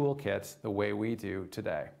toolkit the way we do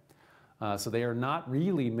today. So they are not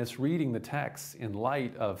really misreading the texts in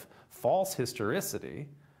light of false historicity,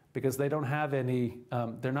 because they don't have any,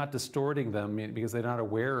 they're not distorting them because they're not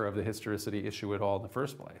aware of the historicity issue at all in the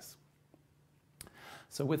first place.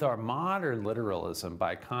 So with our modern literalism,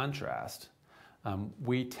 by contrast,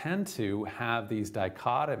 we tend to have these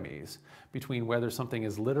dichotomies between whether something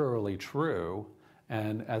is literally true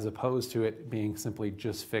and as opposed to it being simply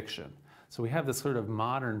just fiction. So we have this sort of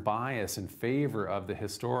modern bias in favor of the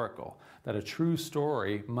historical, that a true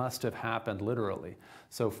story must have happened literally.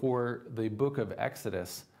 So for the book of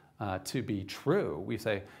Exodus to be true, we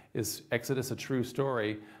say, is Exodus a true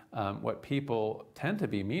story? What people tend to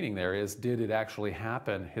be meaning there is, did it actually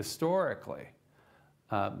happen historically?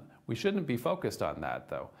 We shouldn't be focused on that,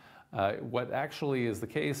 though. What actually is the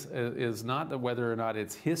case is not whether or not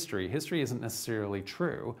it's history. History isn't necessarily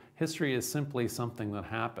true. History is simply something that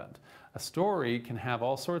happened. A story can have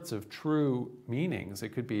all sorts of true meanings. It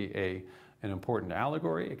could be an important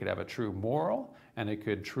allegory, it could have a true moral, and it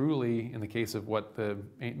could truly, in the case of what the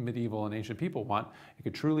medieval and ancient people want, it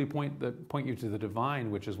could truly point you to the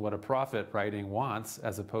divine, which is what a prophet writing wants,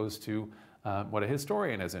 as opposed to what a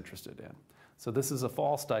historian is interested in. So this is a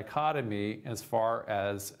false dichotomy as far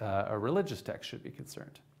as a religious text should be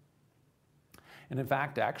concerned. And in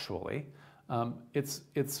fact, actually, it's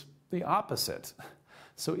the opposite.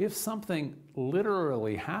 So if something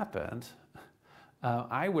literally happened,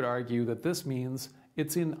 I would argue that this means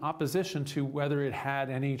it's in opposition to whether it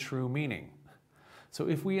had any true meaning. So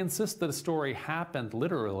if we insist that a story happened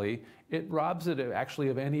literally, it robs it actually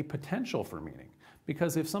of any potential for meaning.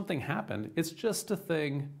 Because if something happened, it's just a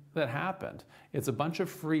thing that happened. It's a bunch of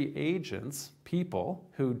free agents, people,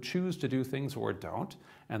 who choose to do things or don't,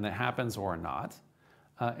 and that happens or not.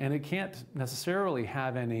 And it can't necessarily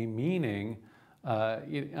have any meaning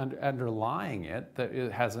underlying it, that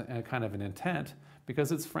it has a kind of an intent,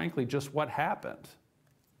 because it's frankly just what happened.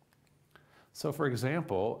 So for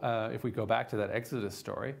example, if we go back to that Exodus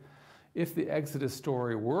story, if the Exodus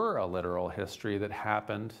story were a literal history that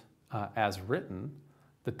happened as written,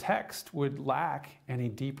 the text would lack any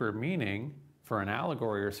deeper meaning for an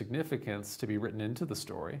allegory or significance to be written into the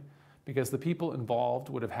story, because the people involved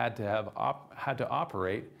would have had to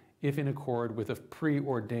operate if in accord with a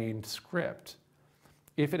preordained script.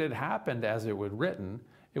 If it had happened as it was written,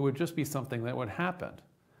 it would just be something that would happen.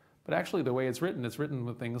 But actually the way it's written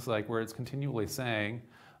with things like where it's continually saying,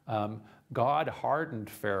 God hardened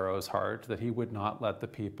Pharaoh's heart that he would not let the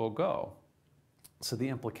people go. So the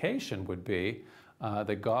implication would be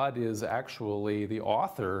that God is actually the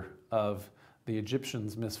author of the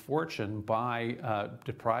Egyptians' misfortune by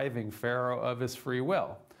depriving Pharaoh of his free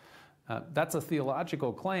will. That's a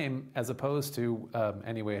theological claim as opposed to,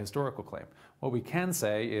 anyway, a historical claim. What we can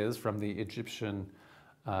say is, from the Egyptian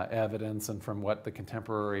evidence and from what the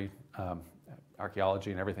contemporary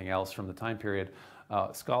archaeology and everything else from the time period,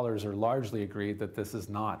 scholars are largely agreed that this is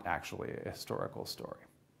not actually a historical story.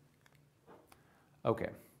 Okay,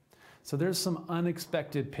 so there's some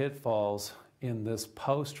unexpected pitfalls in this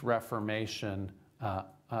post-Reformation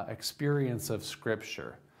experience of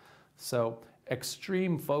Scripture. So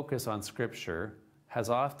extreme focus on Scripture has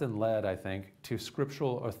often led, I think, to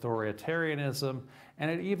scriptural authoritarianism, and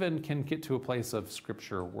it even can get to a place of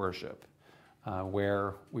Scripture worship,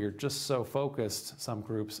 where we're just so focused, some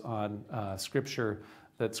groups, on Scripture,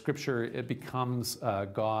 that Scripture, it becomes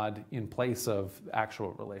God in place of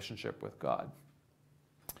actual relationship with God.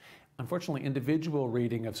 Unfortunately, individual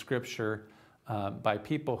reading of Scripture by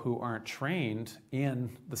people who aren't trained in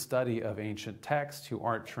the study of ancient texts, who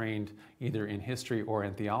aren't trained either in history or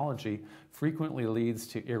in theology, frequently leads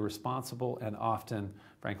to irresponsible and often,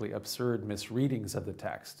 frankly, absurd misreadings of the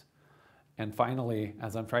text. And finally,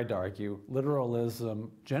 as I've tried to argue, literalism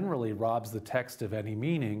generally robs the text of any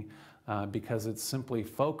meaning because it's simply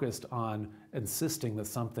focused on insisting that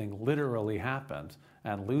something literally happened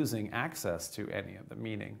and losing access to any of the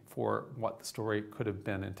meaning for what the story could have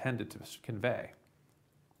been intended to convey.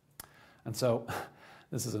 And so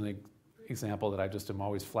this is an example that I just am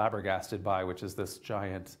always flabbergasted by, which is this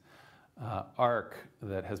giant ark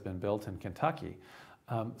that has been built in Kentucky.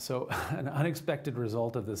 So an unexpected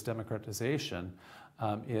result of this democratization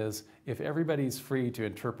is, if everybody's free to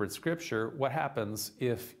interpret Scripture, what happens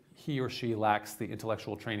if he or she lacks the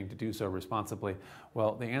intellectual training to do so responsibly?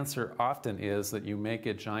 Well, the answer often is that you make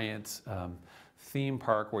a giant theme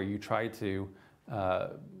park where you try to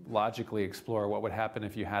logically explore what would happen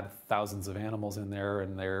if you had thousands of animals in there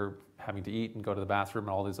and they're having to eat and go to the bathroom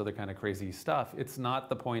and all this other kind of crazy stuff. It's not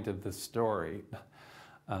the point of the story.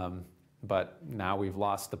 But now we've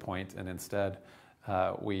lost the point, and instead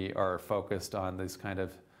we are focused on this kind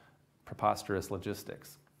of preposterous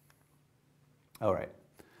logistics. All right.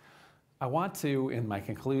 I want to, in my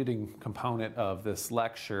concluding component of this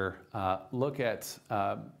lecture, look at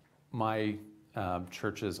my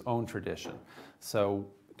church's own tradition. So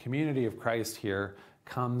Community of Christ here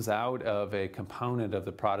comes out of a component of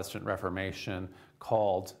the Protestant Reformation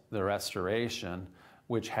called the Restoration,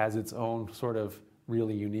 which has its own sort of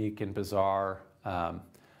really unique and bizarre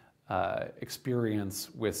experience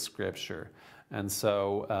with Scripture. And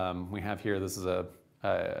so we have here, this is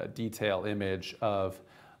a detail image of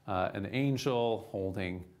an angel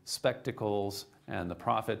holding spectacles, and the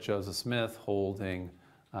prophet Joseph Smith holding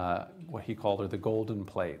what he called the golden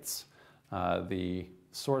plates, the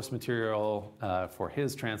source material for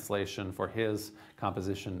his translation, for his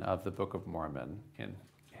composition of the Book of Mormon in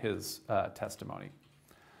his testimony.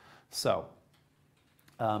 So,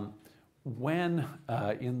 when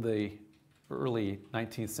in the early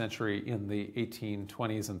 19th century, in the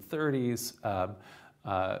 1820s and 30s,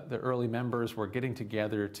 the early members were getting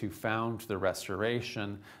together to found the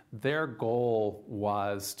Restoration, their goal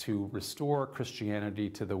was to restore Christianity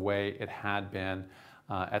to the way it had been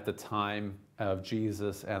at the time of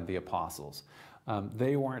Jesus and the apostles.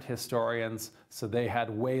 They weren't historians, so they had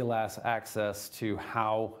way less access to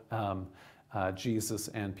how Jesus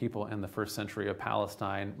and people in the first century of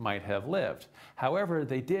Palestine might have lived. However,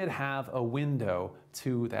 they did have a window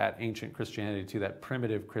to that ancient Christianity, to that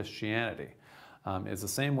primitive Christianity. It's the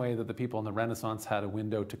same way that the people in the Renaissance had a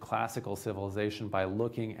window to classical civilization by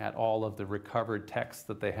looking at all of the recovered texts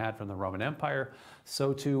that they had from the Roman Empire.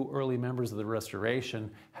 So too, early members of the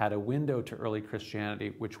Restoration had a window to early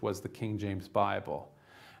Christianity, which was the King James Bible.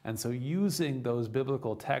 And so using those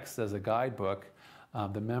biblical texts as a guidebook,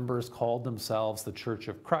 the members called themselves the Church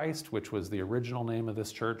of Christ, which was the original name of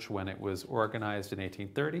this church when it was organized in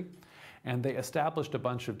 1830. And they established a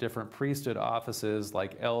bunch of different priesthood offices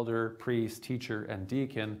like elder, priest, teacher, and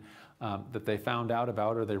deacon that they found out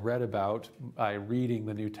about or they read about by reading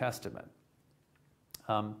the New Testament.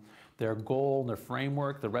 Their goal, their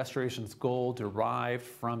framework, the Restoration's goal derived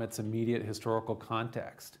from its immediate historical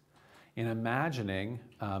context. In imagining,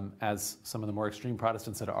 as some of the more extreme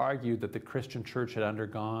Protestants had argued, that the Christian church had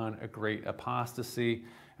undergone a great apostasy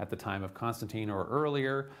at the time of Constantine or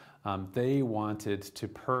earlier, they wanted to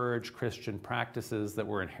purge Christian practices that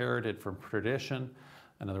were inherited from tradition,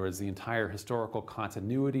 in other words, the entire historical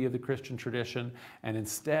continuity of the Christian tradition, and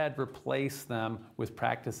instead replace them with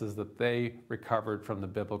practices that they recovered from the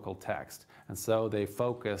biblical text. And so they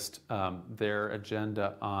focused their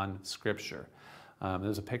agenda on Scripture.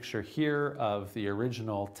 There's a picture here of the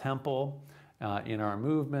original temple in our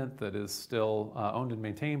movement that is still owned and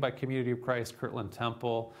maintained by Community of Christ, Kirtland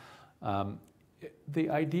Temple. The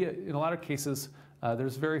idea, in a lot of cases,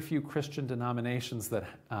 there's very few Christian denominations that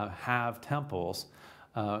have temples.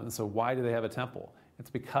 And so why do they have a temple? It's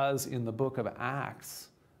because in the book of Acts,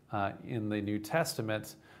 in the New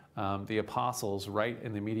Testament, the apostles, right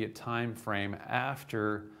in the immediate time frame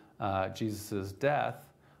after Jesus' death,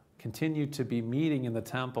 continued to be meeting in the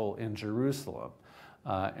temple in Jerusalem.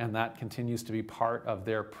 And that continues to be part of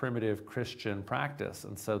their primitive Christian practice.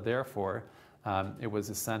 And so therefore, it was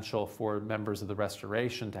essential for members of the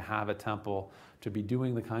Restoration to have a temple, to be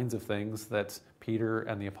doing the kinds of things that Peter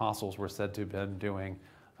and the apostles were said to have been doing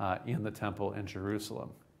in the temple in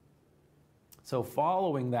Jerusalem. So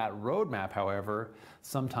following that roadmap, however,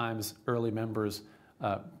 sometimes early members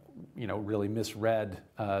really misread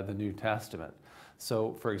the New Testament.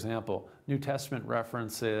 So, for example, New Testament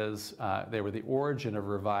references, they were the origin of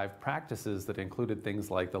revived practices that included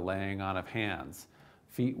things like the laying on of hands,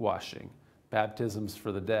 feet washing, baptisms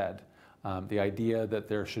for the dead, the idea that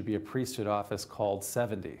there should be a priesthood office called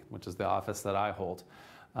 70, which is the office that I hold,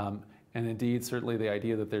 and indeed certainly the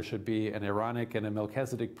idea that there should be an Aaronic and a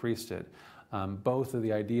Melchizedek priesthood. Both of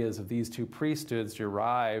the ideas of these two priesthoods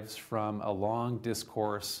derives from a long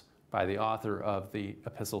discourse by the author of the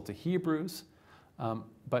Epistle to Hebrews,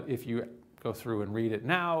 but if you go through and read it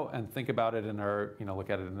now and think about it look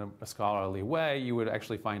at it in a scholarly way, you would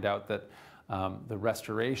actually find out that the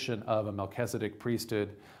restoration of a Melchizedek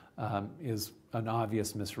priesthood is an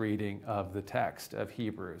obvious misreading of the text of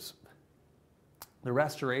Hebrews. The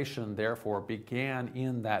Restoration, therefore, began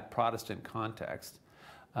in that Protestant context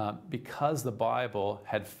because the Bible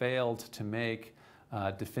had failed to make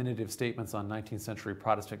definitive statements on 19th century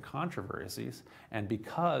Protestant controversies, and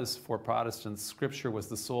because for Protestants, Scripture was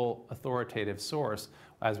the sole authoritative source,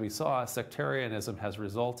 as we saw, sectarianism has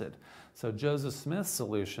resulted. So Joseph Smith's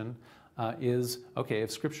solution is, okay,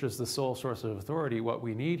 if Scripture is the sole source of authority, what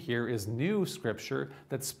we need here is new Scripture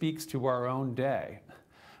that speaks to our own day.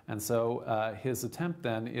 And so his attempt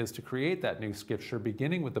then is to create that new Scripture,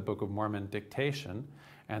 beginning with the Book of Mormon dictation,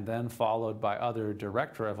 and then followed by other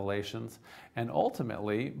direct revelations, and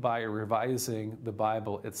ultimately by revising the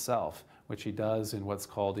Bible itself, which he does in what's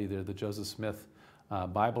called either the Joseph Smith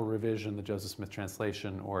Bible revision, the Joseph Smith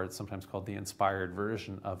translation, or it's sometimes called the inspired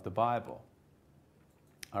version of the Bible.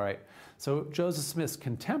 All right, so Joseph Smith's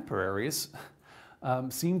contemporaries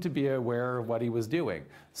seemed to be aware of what he was doing.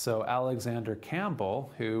 So Alexander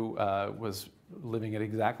Campbell, who was living at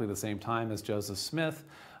exactly the same time as Joseph Smith,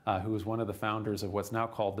 who was one of the founders of what's now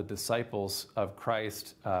called the Disciples of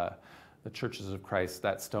Christ, the Churches of Christ,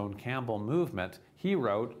 that Stone Campbell movement, he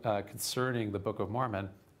wrote concerning the Book of Mormon,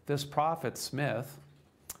 this prophet Smith,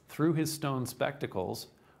 through his stone spectacles,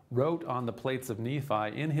 wrote on the plates of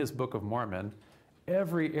Nephi in his Book of Mormon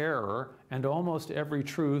every error and almost every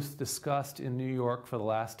truth discussed in New York for the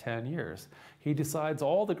last 10 years. He decides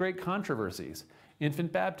all the great controversies: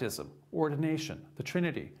 infant baptism, ordination, the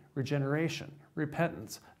Trinity, regeneration,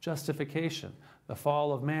 repentance, justification, the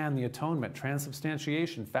fall of man, the atonement,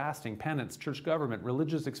 transubstantiation, fasting, penance, church government,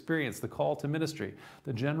 religious experience, the call to ministry,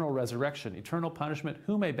 the general resurrection, eternal punishment,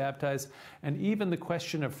 who may baptize, and even the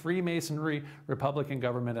question of Freemasonry, Republican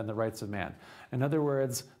government, and the rights of man. In other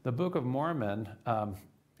words, the Book of Mormon,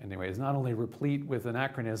 anyway, is not only replete with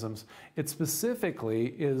anachronisms, it specifically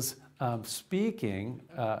is speaking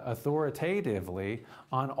authoritatively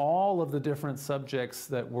on all of the different subjects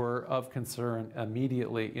that were of concern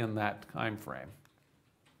immediately in that time frame.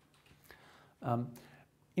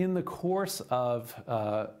 In the course of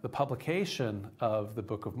the publication of the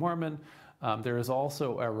Book of Mormon, there is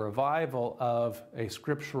also a revival of a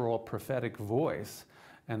scriptural prophetic voice.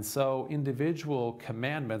 And so individual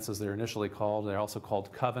commandments, as they're initially called, they're also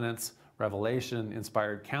called covenants, revelation,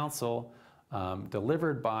 inspired counsel,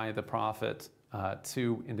 delivered by the prophet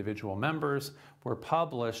to individual members, were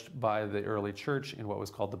published by the early church in what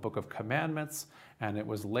was called the Book of Commandments, and it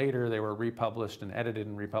was later they were republished and edited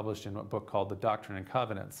and republished in a book called the Doctrine and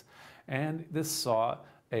Covenants. And this saw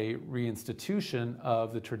a reinstitution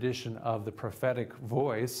of the tradition of the prophetic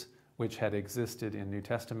voice, which had existed in New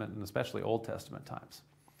Testament and especially Old Testament times.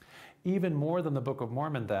 Even more than the Book of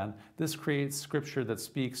Mormon, then, this creates scripture that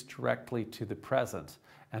speaks directly to the present.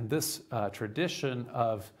 And this tradition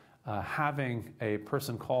of having a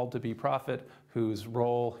person called to be prophet, whose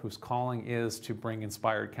role, whose calling is to bring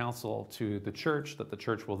inspired counsel to the church, that the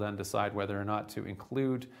church will then decide whether or not to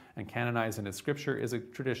include and canonize in its scripture, is a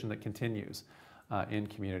tradition that continues in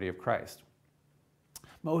Community of Christ.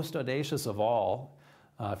 Most audacious of all,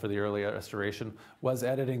 for the early Restoration, was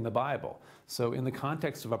editing the Bible. So in the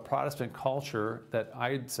context of a Protestant culture that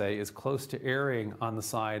I'd say is close to erring on the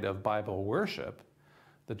side of Bible worship,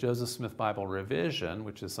 the Joseph Smith Bible Revision,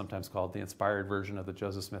 which is sometimes called the inspired version of the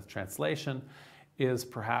Joseph Smith translation, is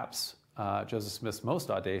perhaps Joseph Smith's most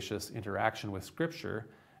audacious interaction with Scripture,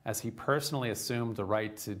 as he personally assumed the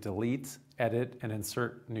right to delete, edit, and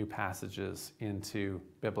insert new passages into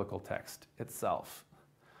biblical text itself.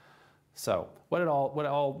 So what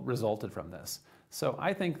all resulted from this? So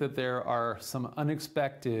I think that there are some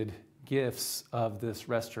unexpected gifts of this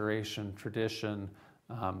Restoration tradition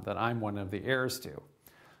that I'm one of the heirs to.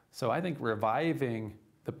 So I think reviving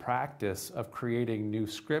the practice of creating new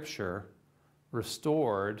scripture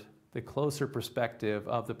restored the closer perspective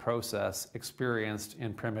of the process experienced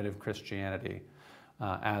in primitive Christianity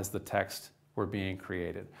as the texts were being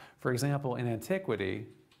created. For example, in Antiquity,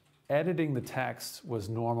 editing the text was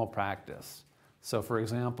normal practice. So for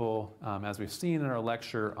example, as we've seen in our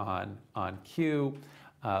lecture on Q,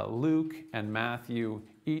 Luke and Matthew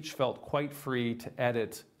each felt quite free to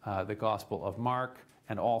edit the Gospel of Mark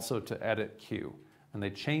and also to edit Q. And they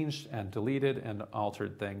changed and deleted and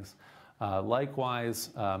altered things. Likewise,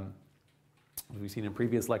 as we've seen in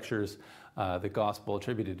previous lectures, the Gospel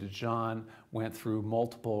attributed to John went through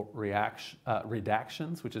multiple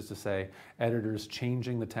redactions, which is to say editors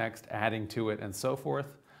changing the text, adding to it, and so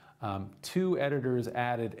forth. Two editors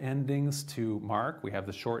added endings to Mark. We have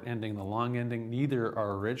the short ending, the long ending. Neither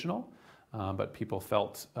are original, but people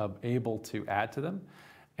felt able to add to them.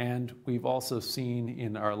 And we've also seen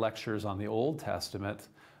in our lectures on the Old Testament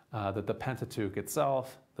that the Pentateuch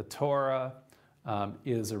itself, the Torah,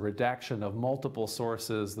 is a redaction of multiple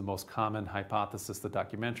sources. The most common hypothesis, the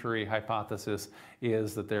documentary hypothesis,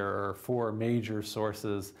 is that there are 4 major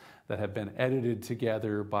sources that have been edited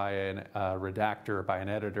together by a redactor, by an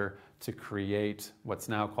editor, to create what's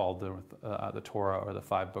now called the Torah, or the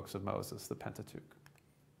 5 books of Moses, the Pentateuch.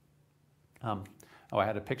 I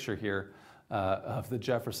had a picture here of the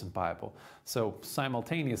Jefferson Bible. So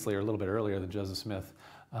simultaneously, or a little bit earlier than Joseph Smith,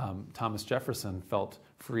 Thomas Jefferson felt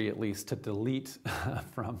free at least to delete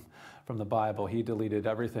from the Bible. He deleted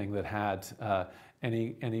everything that had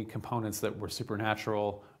any components that were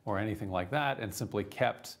supernatural or anything like that, and simply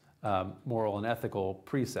kept moral and ethical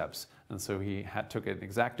precepts. And so he took an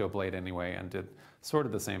X-Acto blade anyway and did sort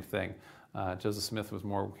of the same thing. Joseph Smith was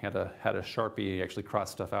more, had a Sharpie. He actually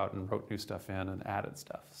crossed stuff out and wrote new stuff in and added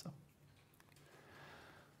stuff. So.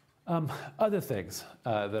 Other things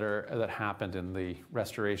that happened in the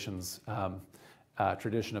Restoration's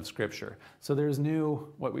tradition of Scripture. So there's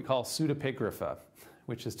new, what we call pseudepigrapha,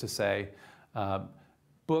 which is to say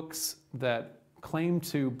books that claim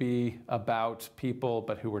to be about people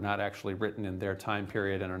but who were not actually written in their time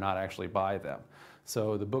period and are not actually by them.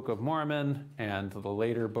 So the Book of Mormon and the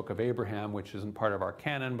later Book of Abraham, which isn't part of our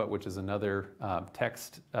canon but which is another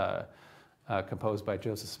text composed by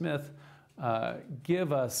Joseph Smith,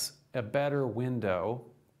 give us a better window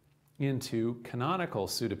into canonical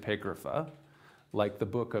pseudepigrapha, like the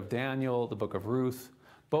Book of Daniel, the Book of Ruth,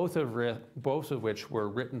 both of which were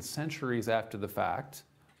written centuries after the fact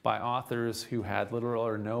by authors who had little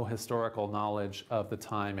or no historical knowledge of the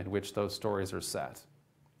time in which those stories are set.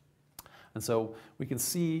 And so we can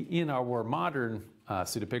see in our more modern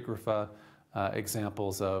pseudepigrapha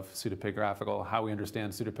examples of pseudepigraphical, how we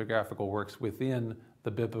understand pseudepigraphical works within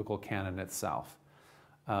the biblical canon itself.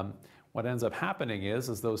 What ends up happening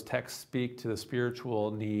is those texts speak to the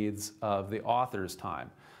spiritual needs of the author's time.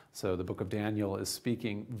 So the Book of Daniel is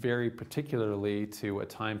speaking very particularly to a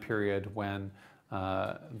time period when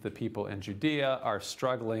the people in Judea are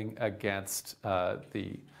struggling against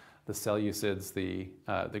the Seleucids,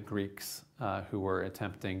 the Greeks, who were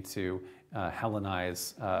attempting to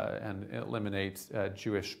Hellenize and eliminate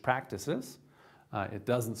Jewish practices. It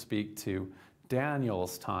doesn't speak to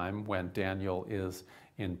Daniel's time when Daniel is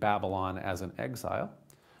in Babylon as an exile.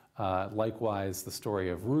 Likewise, the story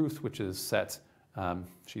of Ruth, which is set,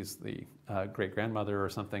 she's the great-grandmother or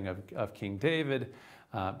something of King David,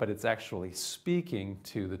 but it's actually speaking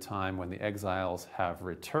to the time when the exiles have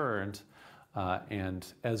returned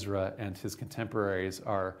and Ezra and his contemporaries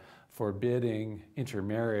are forbidding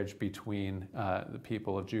intermarriage between the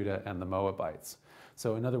people of Judah and the Moabites.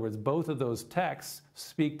 So in other words, both of those texts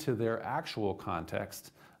speak to their actual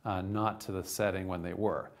context, not to the setting when they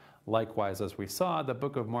were. Likewise, as we saw, the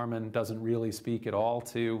Book of Mormon doesn't really speak at all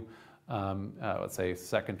to, let's say,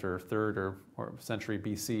 2nd or 3rd or century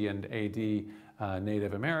BC and AD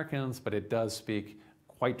Native Americans, but it does speak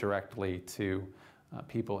quite directly to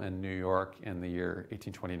people in New York in the year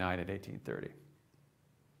 1829 and 1830.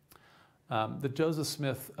 The Joseph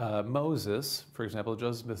Smith Moses, for example,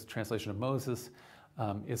 Joseph Smith's translation of Moses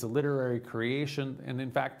is a literary creation, and in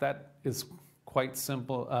fact that is quite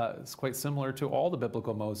simple. It's quite similar to all the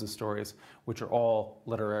biblical Moses stories, which are all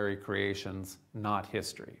literary creations, not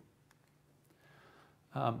history.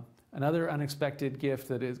 Another unexpected gift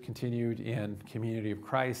that is continued in Community of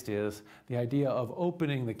Christ is the idea of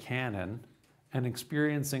opening the canon and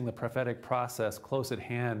experiencing the prophetic process close at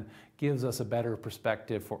hand gives us a better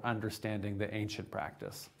perspective for understanding the ancient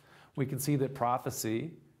practice. We can see that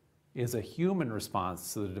prophecy is a human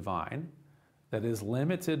response to the divine that is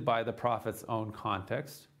limited by the prophet's own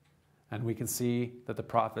context, and we can see that the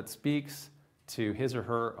prophet speaks to his or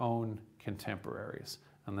her own contemporaries.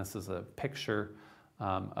 And this is a picture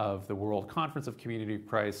of the World Conference of Community of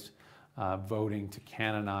Christ voting to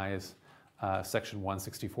canonize Section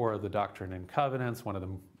 164 of the Doctrine and Covenants, one of the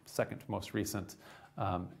second most recent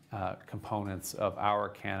components of our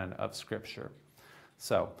canon of Scripture.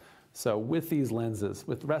 So with these lenses,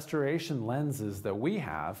 with Restoration lenses that we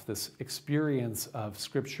have, this experience of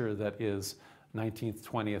Scripture that is 19th,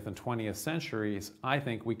 20th, and 20th centuries, I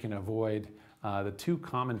think we can avoid the two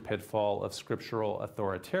common pitfalls of scriptural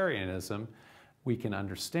authoritarianism. We can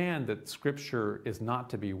understand that Scripture is not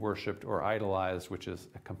to be worshipped or idolized, which is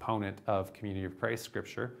a component of Community of Christ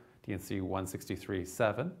Scripture, D&C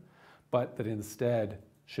 163:7, but that instead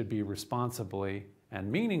should be responsibly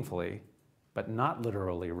and meaningfully, but not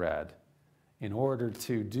literally read, in order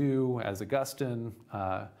to do, as Augustine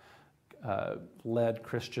led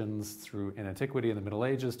Christians through in Antiquity in the Middle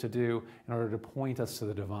Ages to do, in order to point us to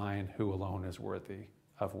the divine who alone is worthy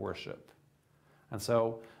of worship. And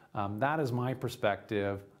so that is my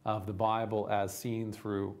perspective of the Bible as seen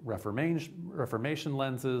through Reformation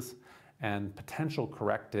lenses and potential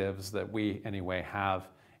correctives that we anyway have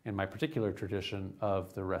in my particular tradition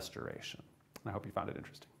of the Restoration. I hope you found it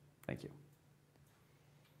interesting. Thank you.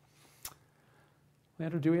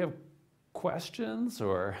 Leandro, do we have questions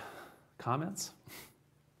or comments?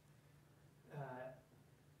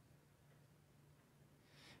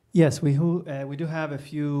 Yes, we do have a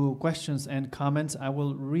few questions and comments. I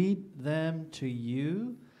will read them to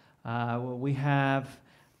you. We have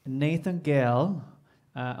Nathan Gale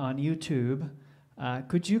on YouTube.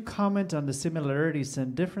 Could you comment on the similarities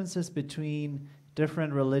and differences between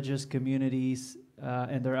different religious communities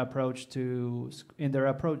and their approach to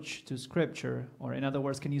Scripture? Or in other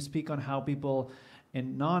words, can you speak on how people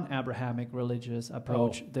in non-Abrahamic religious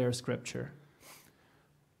approach their Scripture?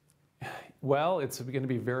 Well, it's going to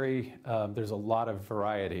be very, there's a lot of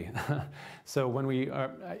variety. So when we are,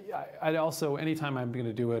 I also, anytime I'm going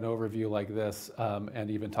to do an overview like this and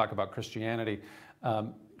even talk about Christianity,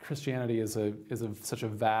 Christianity is such a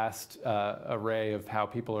vast array of how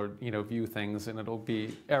people are, view things, and it'll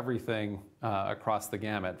be everything across the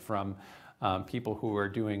gamut from people who are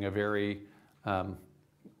doing a very,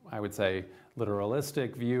 I would say,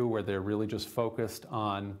 literalistic view where they're really just focused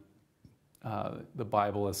on the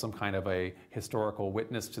Bible as some kind of a historical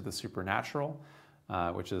witness to the supernatural,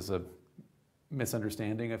 which is a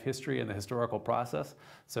misunderstanding of history and the historical process.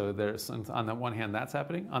 So there's, on the one hand, that's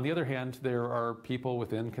happening. On the other hand, there are people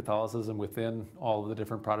within Catholicism, within all of the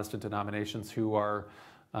different Protestant denominations who are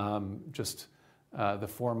just the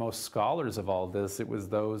foremost scholars of all this. It was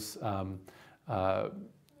those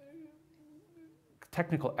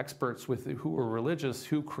technical experts who were religious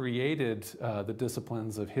who created the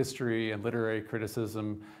disciplines of history and literary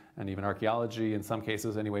criticism and even archaeology in some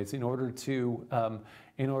cases anyways in order to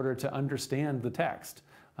understand the text.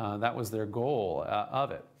 That was their goal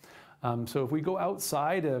of it. So if we go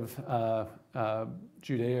outside of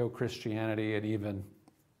Judeo-Christianity and even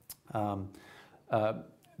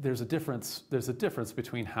there's a difference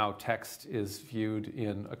between how text is viewed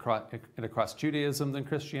across Judaism than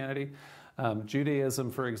Christianity. Judaism,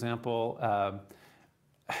 for example,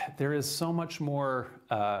 there is so much more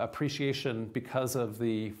appreciation because of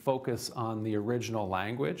the focus on the original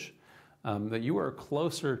language that you are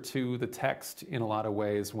closer to the text in a lot of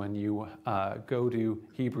ways when you go to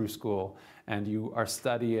Hebrew school and you are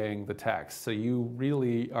studying the text. So you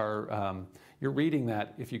really are, you're reading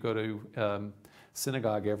that if you go to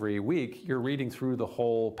synagogue every week, you're reading through the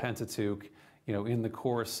whole Pentateuch, in the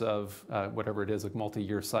course of whatever it is, a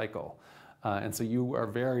multi-year cycle. And so you are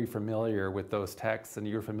very familiar with those texts and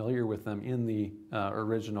you're familiar with them in the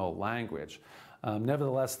original language.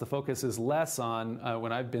 Nevertheless, the focus is less on,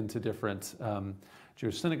 when I've been to different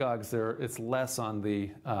Jewish synagogues, it's less on the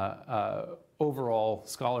overall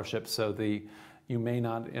scholarship, so you may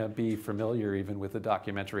not be familiar even with the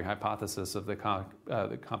documentary hypothesis of the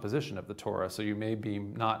composition of the Torah, so you may be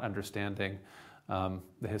not understanding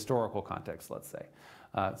the historical context, let's say.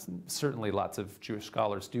 Certainly lots of Jewish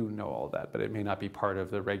scholars do know all of that, but it may not be part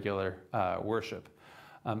of the regular worship.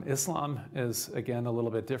 Islam is, again, a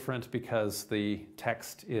little bit different because the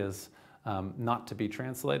text is not to be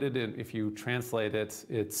translated. And if you translate it,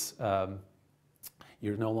 it's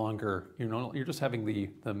you're just having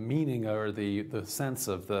the meaning or the sense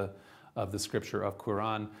of the scripture of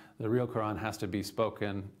Quran. The real Quran has to be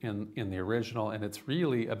spoken in the original, and it's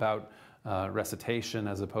really about recitation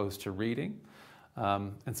as opposed to reading.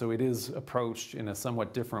 And so it is approached in a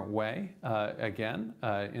somewhat different way, again,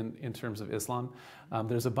 in terms of Islam.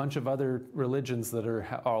 There's a bunch of other religions that are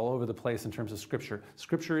all over the place in terms of Scripture.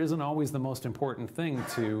 Scripture isn't always the most important thing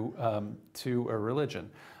to a religion.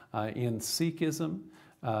 In Sikhism,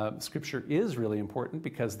 Scripture is really important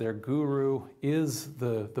because their guru is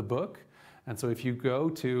the book. And so if you go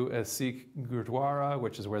to a Sikh Gurdwara,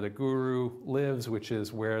 which is where the guru lives, which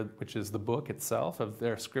is the book itself of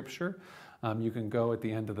their Scripture, you can go at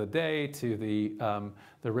the end of the day to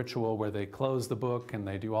the ritual where they close the book and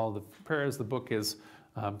they do all the prayers. The book is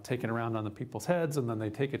taken around on the people's heads, and then they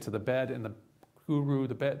take it to the bed, and the guru,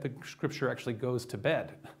 the Scripture actually goes to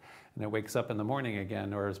bed, and it wakes up in the morning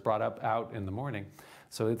again, or is brought out in the morning.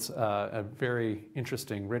 So it's a very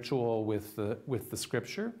interesting ritual with the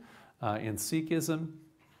Scripture. In Sikhism,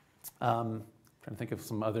 trying to think of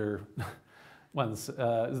some other ones.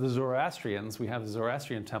 The Zoroastrians, we have the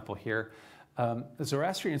Zoroastrian temple here. The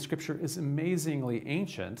Zoroastrian scripture is amazingly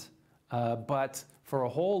ancient, but for a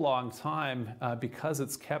whole long time, because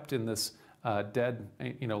it's kept in this dead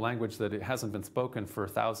language that it hasn't been spoken for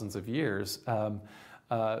thousands of years,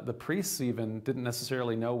 the priests even didn't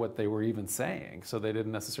necessarily know what they were even saying, so they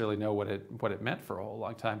didn't necessarily know what it meant for a whole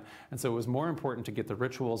long time. And so it was more important to get the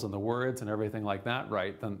rituals and the words and everything like that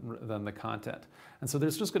right than the content. And so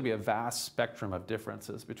there's just going to be a vast spectrum of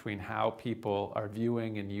differences between how people are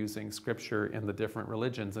viewing and using Scripture in the different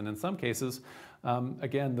religions. And in some cases,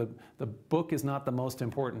 again, the book is not the most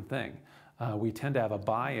important thing. We tend to have a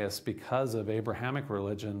bias because of Abrahamic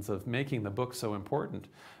religions of making the book so important.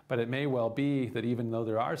 But it may well be that even though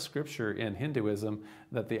there are scripture in Hinduism,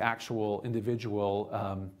 that the actual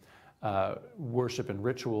individual worship and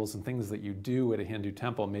rituals and things that you do at a Hindu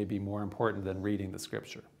temple may be more important than reading the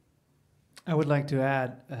scripture. I would like to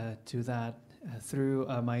add to that through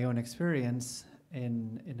my own experience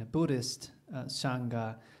in a Buddhist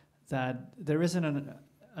Sangha, that there isn't an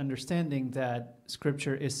understanding that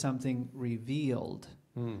Scripture is something revealed.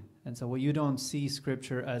 And so you don't see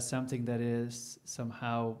Scripture as something that is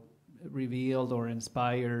somehow revealed or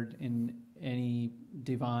inspired in any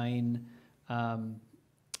divine,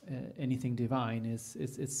 anything divine.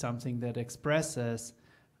 It's something that expresses,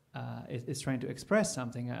 it's trying to express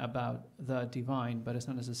something about the divine, but it's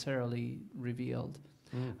not necessarily revealed.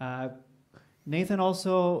 Nathan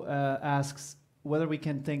also asks whether we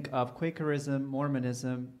can think of Quakerism,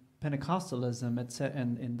 Mormonism, Pentecostalism, etc.,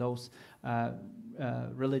 and in those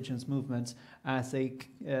religions movements as a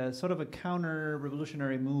sort of a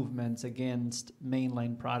counter-revolutionary movements against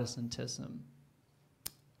mainline Protestantism.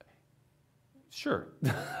 Sure.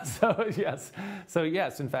 So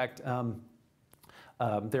yes, in fact,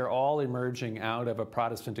 they're all emerging out of a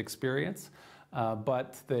Protestant experience,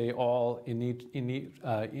 but they all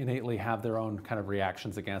innately have their own kind of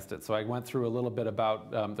reactions against it. So I went through a little bit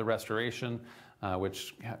about the Restoration,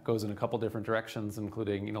 which goes in a couple different directions,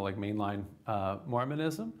 including like mainline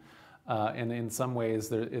Mormonism, and in some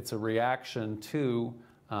ways it's a reaction to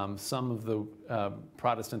some of the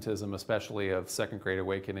Protestantism, especially of Second Great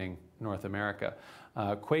Awakening North America.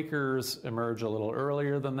 Quakers emerge a little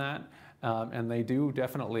earlier than that, and they do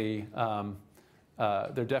definitely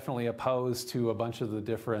they're definitely opposed to a bunch of the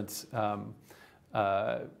different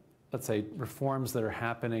let's say reforms that are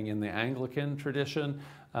happening in the Anglican tradition.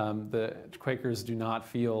 The Quakers do not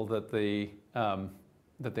feel that the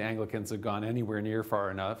Anglicans have gone anywhere near far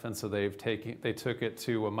enough, and so they took it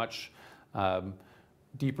to a much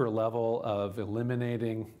deeper level of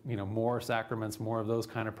eliminating more sacraments, more of those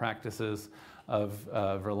kind of practices, of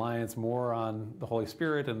reliance more on the Holy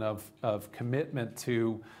Spirit, and of commitment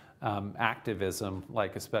to activism,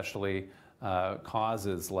 like especially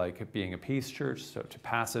causes like being a peace church, so to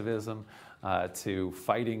pacifism, to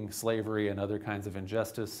fighting slavery and other kinds of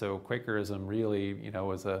injustice. So Quakerism really,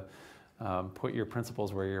 is a put your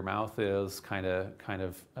principles where your mouth is kind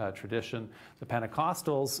of tradition. The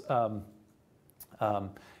Pentecostals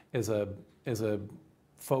is a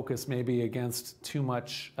focus maybe against too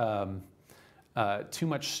much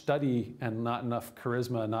study and not enough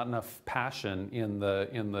charisma, not enough passion in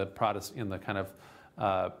the kind of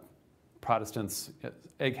Protestants,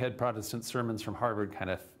 egghead Protestant sermons from Harvard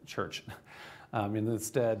kind of church. And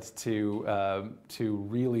instead to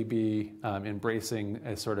really be embracing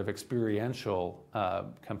a sort of experiential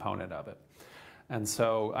component of it. And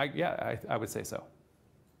so, I would say so.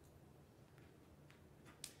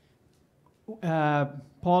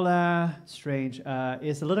 Paula Strange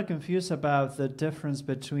is a little confused about the difference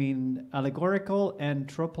between allegorical and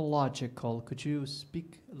tropological. Could you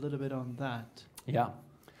speak a little bit on that? Yeah.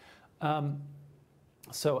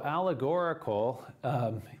 So allegorical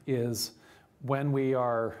is when we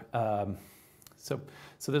are, so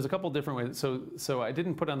there's a couple different ways. So I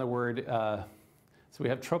didn't put on the word, so we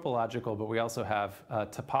have tropological, but we also have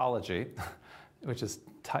typology, which is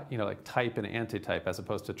like type and antitype as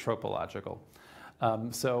opposed to tropological.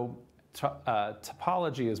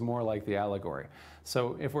 Typology is more like the allegory.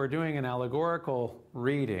 So if we're doing an allegorical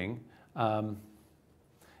reading,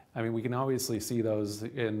 we can obviously see those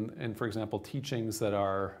in, for example, teachings that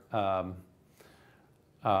are,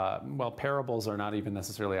 parables are not even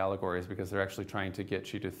necessarily allegories because they're actually trying to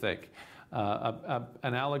get you to think.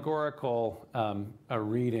 An allegorical a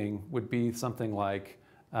reading would be something like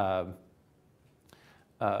the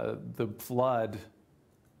flood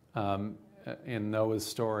in Noah's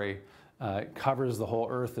story covers the whole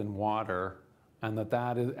earth in water, and that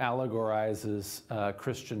allegorizes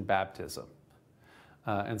Christian baptism.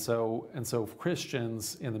 And so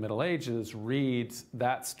Christians in the Middle Ages read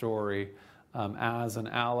that story as an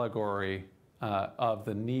allegory of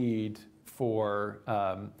the need for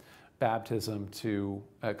baptism to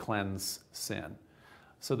cleanse sin.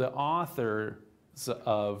 So the authors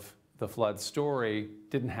of the flood story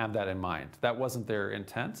didn't have that in mind. That wasn't their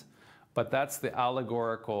intent, but that's the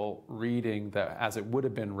allegorical reading that, as it would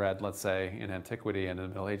have been read, let's say, in Antiquity and in the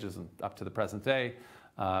Middle Ages and up to the present day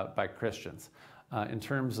by Christians. In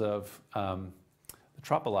terms of the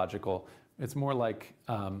tropological, it's more like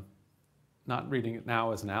not reading it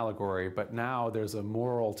now as an allegory, but now there's a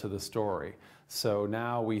moral to the story. So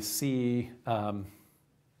now we see,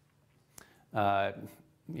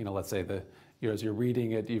 let's say as you're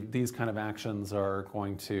reading it, these kind of actions are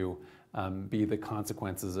going to be the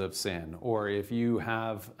consequences of sin. Or if you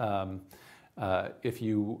have, if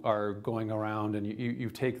you are going around and you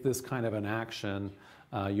take this kind of an action,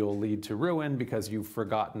 you'll lead to ruin because you've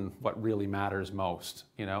forgotten what really matters most,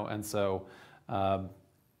 And so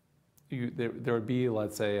there would be,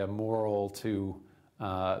 let's say, a moral to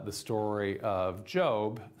the story of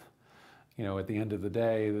Job, at the end of the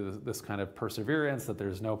day, this kind of perseverance, that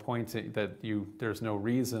there's no point, there's no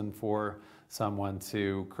reason for someone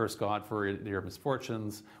to curse God for your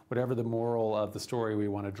misfortunes. Whatever the moral of the story we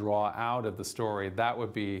want to draw out of the story, that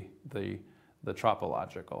would be the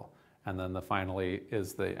tropological. And then finally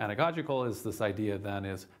is the anagogical, is this idea then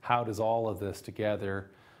is how does all of this together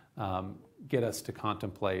get us to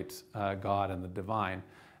contemplate God and the divine?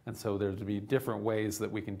 And so there'd be different ways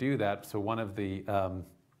that we can do that. So one of the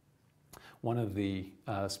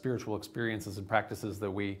spiritual experiences and practices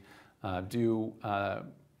that we do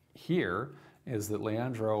here is that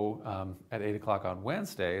Leandro at 8 o'clock on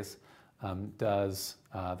Wednesdays does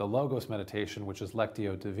the Logos meditation, which is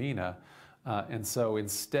Lectio Divina. And so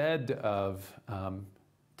instead of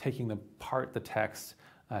taking apart the text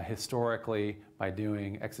historically by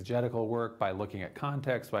doing exegetical work, by looking at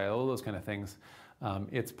context, by all those kind of things,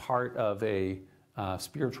 it's part of a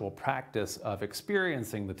spiritual practice of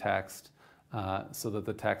experiencing the text so that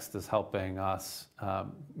the text is helping us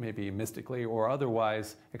maybe mystically or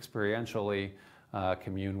otherwise experientially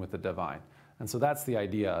commune with the divine. And so that's the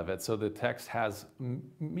idea of it. So the text has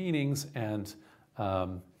meanings and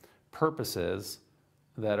purposes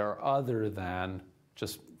that are other than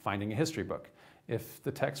just finding a history book. If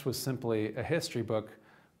the text was simply a history book,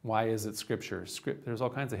 why is it Scripture? There's all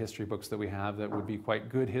kinds of history books that we have that would be quite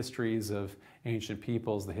good histories of ancient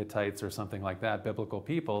peoples, the Hittites or something like that, biblical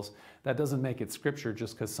peoples. That doesn't make it Scripture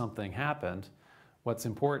just because something happened. What's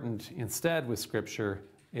important instead with Scripture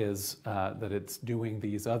is that it's doing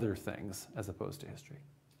these other things as opposed to history.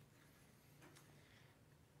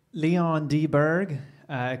 Leon D. Berg,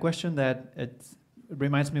 a question that it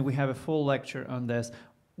reminds me we have a full lecture on this.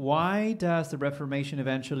 Why does the Reformation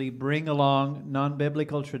eventually bring along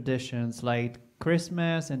non-biblical traditions like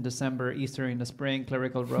Christmas in December, Easter in the spring,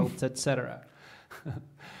 clerical robes, etc.? That's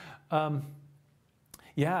kind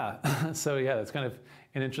of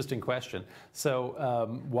an interesting question.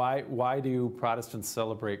 So why do Protestants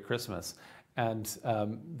celebrate Christmas? And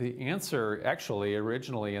the answer actually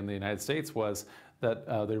originally in the United States was that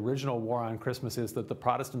the original war on Christmas is that the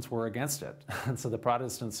Protestants were against it. And so the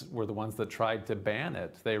Protestants were the ones that tried to ban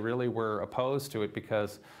it. They really were opposed to it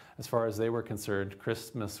because, as far as they were concerned,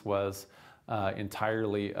 Christmas was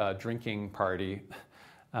entirely a drinking party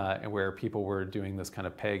and where people were doing this kind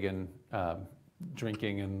of pagan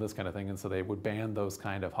drinking and this kind of thing, and so they would ban those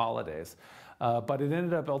kind of holidays. But it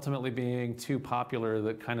ended up ultimately being too popular,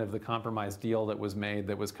 that kind of the compromise deal that was made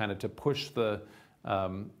that was kind of to push the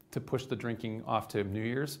drinking off to New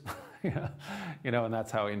Year's, and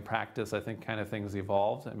that's how in practice I think kind of things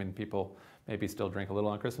evolved. I mean, people maybe still drink a little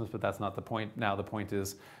on Christmas, but that's not the point. Now the point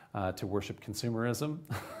is to worship consumerism,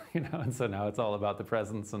 and so now it's all about the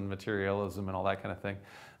presents and materialism and all that kind of thing.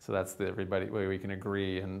 So that's the way we can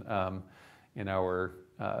agree in our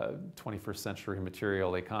 21st century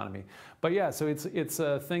material economy. But yeah, so it's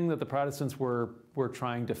a thing that the Protestants were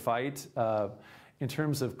trying to fight. In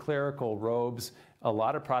terms of clerical robes, a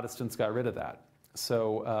lot of Protestants got rid of that.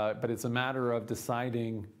 So, but it's a matter of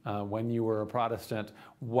deciding when you were a Protestant,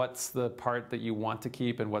 what's the part that you want to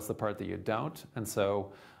keep and what's the part that you don't. And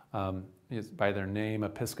so, by their name,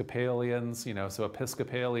 Episcopalians, so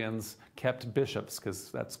Episcopalians kept bishops,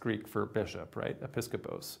 because that's Greek for bishop, right?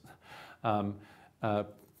 Episkopos.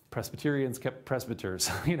 Presbyterians kept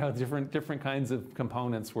presbyters. Different kinds of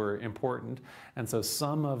components were important, and so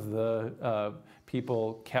some of the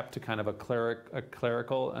people kept to kind of a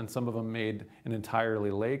clerical, and some of them made an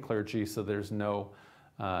entirely lay clergy. So there's no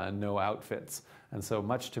outfits, and so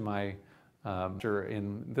much to my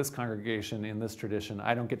in this congregation, in this tradition,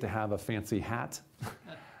 I don't get to have a fancy hat.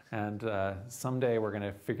 And someday we're going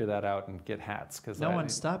to figure that out and get hats. No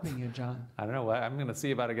one's stopping you, John. I don't know. I'm going to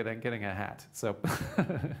see about getting a hat. So,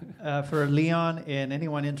 for Leon and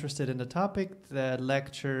anyone interested in the topic, the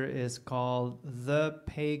lecture is called "The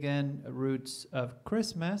Pagan Roots of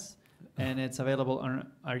Christmas," and it's available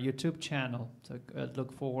on our YouTube channel. So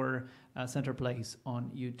look for Center Place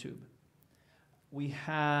on YouTube. We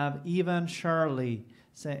have Ivan Charlie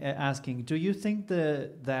asking, do you think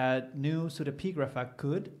that new pseudepigrapha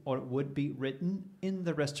could or would be written in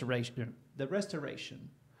the Restoration?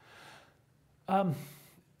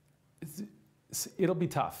 It'll be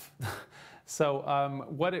tough. So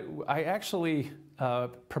I actually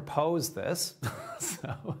proposed this.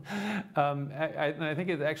 So I think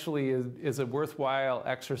it actually is a worthwhile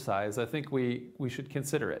exercise. I think we should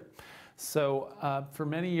consider it. So for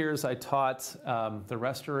many years I taught the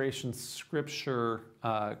Restoration Scripture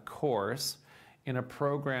course in a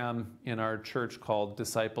program in our church called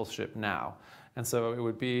Discipleship Now. And so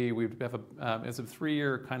we'd have it's a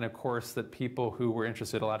 3-year kind of course that people who were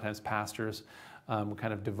interested, a lot of times pastors,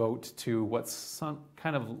 kind of devote to what's some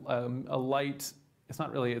kind of a light, it's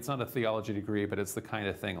not a theology degree, but it's the kind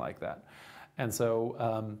of thing like that. And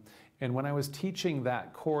so, and when I was teaching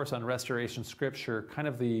that course on restoration scripture, kind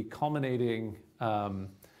of the culminating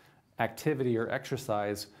activity or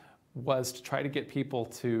exercise was to try to get people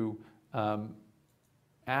to,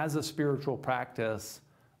 as a spiritual practice,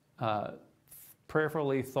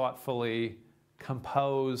 prayerfully, thoughtfully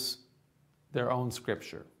compose their own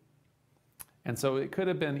scripture. And so it could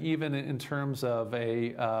have been even in terms of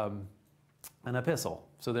an epistle.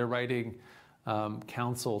 So they're writing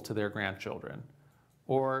counsel to their grandchildren.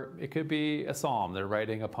 Or it could be a psalm. They're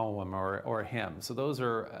writing a poem or a hymn. So those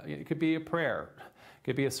are, it could be a prayer. It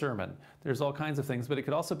could be a sermon. There's all kinds of things, but it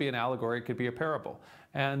could also be an allegory. It could be a parable.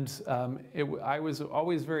 And I was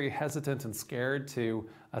always very hesitant and scared to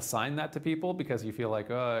assign that to people because you feel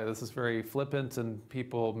like, oh, this is very flippant and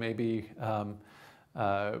people maybe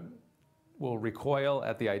will recoil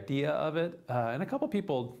at the idea of it. And a couple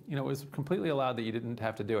people, it was completely allowed that you didn't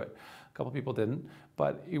have to do it. A couple people didn't,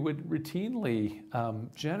 but it would routinely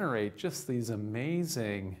generate just these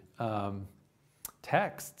amazing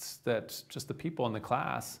texts that just the people in the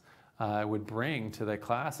class would bring to the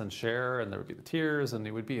class and share, and there would be the tears, and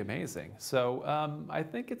it would be amazing. So I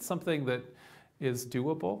think it's something that is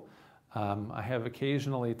doable. I have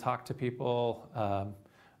occasionally talked to people,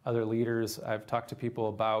 other leaders, I've talked to people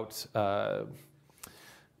about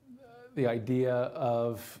the idea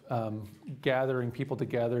of gathering people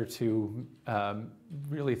together to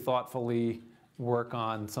really thoughtfully work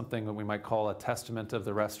on something that we might call a testament of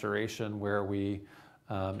the restoration, where we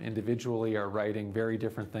individually are writing very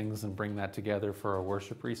different things and bring that together for a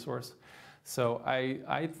worship resource. So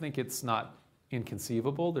I think it's not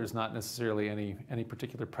inconceivable. There's not necessarily any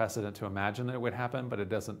particular precedent to imagine that it would happen, but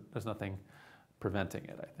there's nothing preventing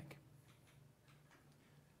it, I think.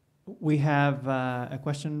 We have a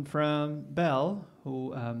question from Bell,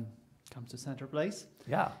 who comes to Center Place.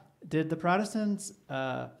 Yeah. Did the Protestant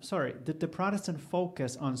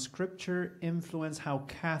focus on Scripture influence how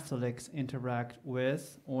Catholics interact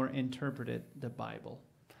with or interpreted the Bible?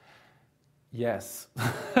 Yes.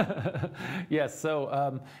 Yes,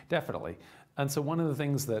 so definitely. And so one of the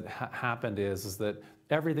things that happened is that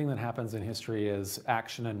everything that happens in history is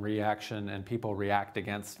action and reaction, and people react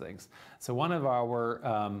against things. So one of our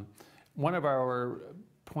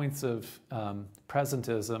points of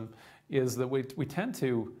presentism is that we tend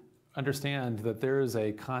to understand that there is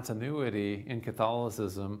a continuity in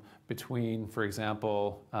Catholicism between, for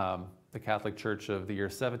example, the Catholic Church of the year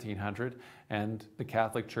 1700 and the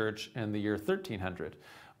Catholic Church in the year 1300.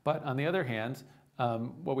 But on the other hand,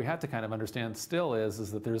 what we have to kind of understand still is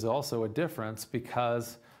that there's also a difference,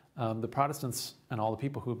 because the Protestants and all the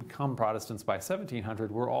people who become Protestants by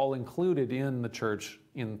 1700 were all included in the church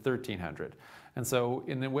in 1300. And so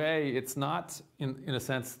in a way, it's not, in a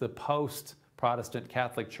sense, the post-Protestant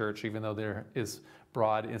Catholic Church, even though there is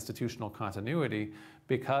broad institutional continuity,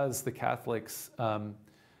 because the Catholics,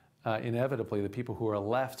 inevitably, the people who are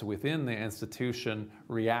left within the institution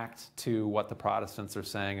react to what the Protestants are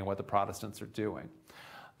saying and what the Protestants are doing.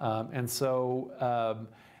 And so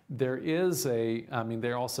there is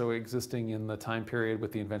they're also existing in the time period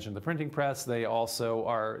with the invention of the printing press. They also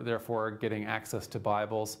are therefore getting access to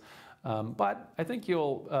Bibles. But I think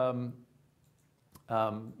you'll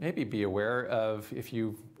maybe be aware of, if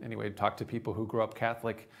you anyway talk to people who grew up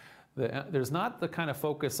Catholic, there's not the kind of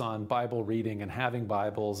focus on Bible reading and having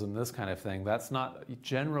Bibles and this kind of thing. That's not,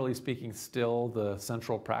 generally speaking, still the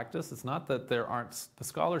central practice. It's not that there aren't, the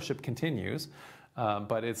scholarship continues,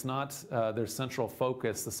 but it's not their central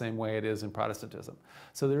focus the same way it is in Protestantism.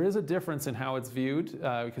 So there is a difference in how it's viewed,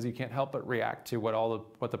 because you can't help but react to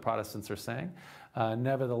what the Protestants are saying.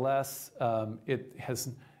 Nevertheless,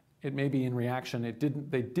 it may be in reaction.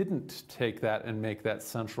 They didn't take that and make that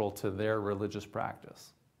central to their religious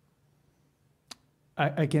practice.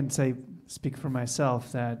 I can speak for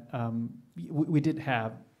myself that we did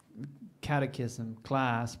have catechism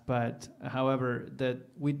class, but however, the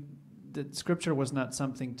Scripture was not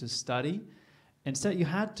something to study. Instead, you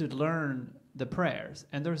had to learn the prayers,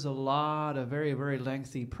 and there's a lot of very, very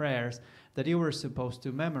lengthy prayers that you were supposed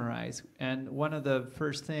to memorize. And one of the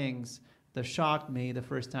first things that shocked me the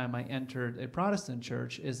first time I entered a Protestant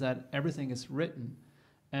church is that everything is written.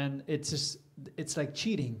 And it's like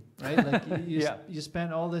cheating, right? Like you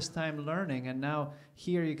spend all this time learning, and now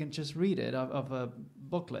here you can just read it of a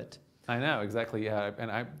booklet. I know, exactly, yeah.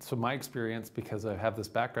 And so my experience, because I have this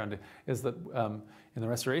background, is that in the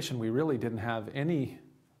Restoration, we really didn't have any,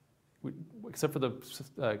 except for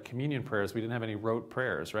the communion prayers, we didn't have any rote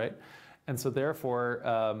prayers, right? And so therefore,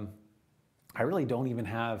 I really don't even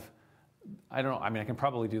have I don't know. I mean, I can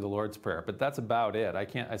probably do the Lord's Prayer, but that's about it.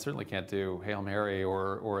 I certainly can't do Hail Mary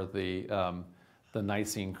or the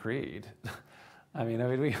Nicene Creed.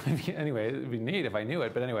 Anyway, it'd be neat if I knew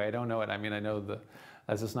it, but anyway, I don't know it. I mean, I know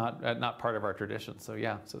that's just not part of our tradition. So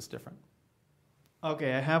yeah, so it's different.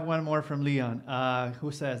 Okay, I have one more from Leon,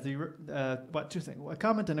 who says, two things, a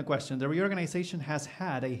comment and a question. The reorganization has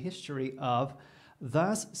had a history of,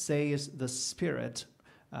 thus says the Spirit,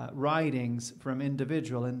 writings from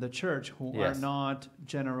individual in the church who Yes. are not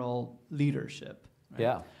general leadership. Right?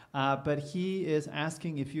 Yeah. But he is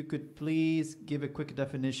asking if you could please give a quick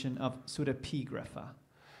definition of pseudepigrapha.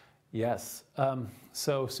 Yes.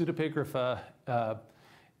 So pseudepigrapha,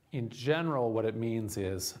 in general, what it means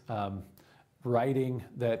is writing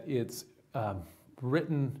that it's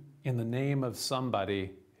written in the name of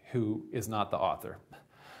somebody who is not the author.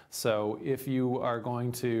 So if you are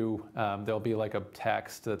going to, there'll be like a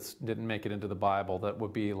text that didn't make it into the Bible that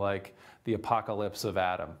would be like the Apocalypse of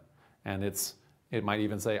Adam. And it might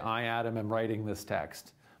even say, I, Adam, am writing this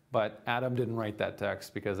text. But Adam didn't write that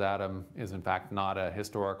text because Adam is in fact not a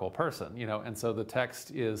historical person, and so the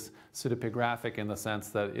text is pseudepigraphic in the sense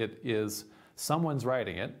that it is someone's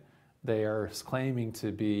writing it. They are claiming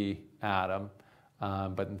to be Adam,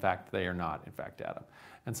 but in fact they are not in fact Adam.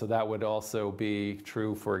 And so that would also be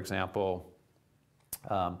true, for example,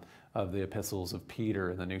 of the epistles of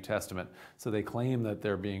Peter in the New Testament. So they claim that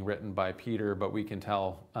they're being written by Peter, but we can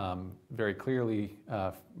tell very clearly,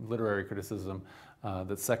 literary criticism,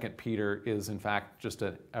 that 2 Peter is in fact just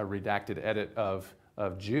a redacted edit of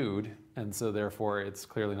Jude, and so therefore it's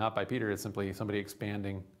clearly not by Peter, it's simply somebody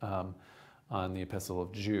expanding on the epistle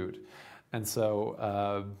of Jude. And so,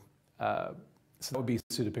 so that would be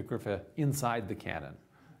pseudepigrapha inside the canon,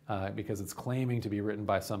 because it's claiming to be written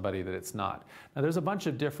by somebody that it's not. Now there's a bunch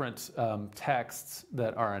of different texts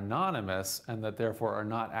that are anonymous and that therefore are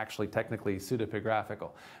not actually technically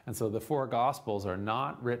pseudepigraphical. And so the four Gospels are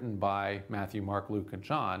not written by Matthew, Mark, Luke, and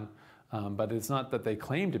John, but it's not that they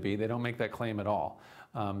claim to be. They don't make that claim at all.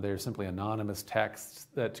 They're simply anonymous texts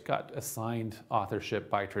that got assigned authorship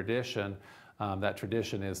by tradition. That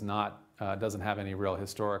tradition is not doesn't have any real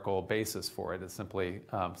historical basis for it. It's simply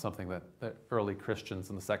something that early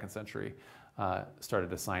Christians in the 2nd century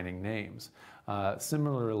started assigning names.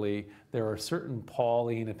 Similarly, there are certain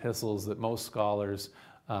Pauline epistles that most scholars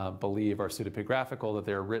believe are pseudepigraphical, that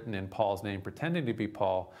they're written in Paul's name pretending to be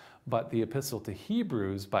Paul. But the epistle to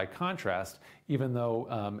Hebrews, by contrast, even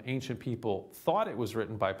though ancient people thought it was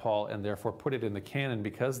written by Paul and therefore put it in the canon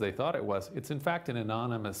because they thought it was, it's in fact an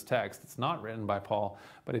anonymous text. It's not written by Paul,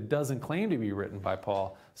 but it doesn't claim to be written by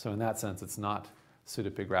Paul. So in that sense, it's not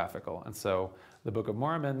pseudepigraphical. And so the Book of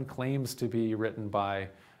Mormon claims to be written by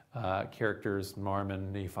characters,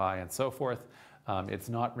 Mormon, Nephi, and so forth. It's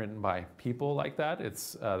not written by people like that.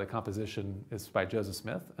 It's the composition is by Joseph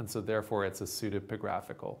Smith, and so therefore it's a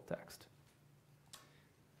pseudepigraphical text.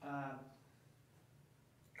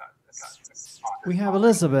 We have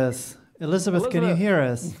Elizabeth. Elizabeth, can you hear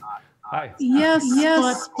us? Hi.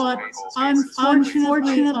 Yes, but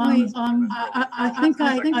unfortunately, I think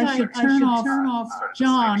I should turn off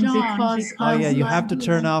John because Oh yeah, you have to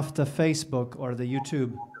turn off the Facebook or the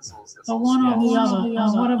YouTube. the one or the other.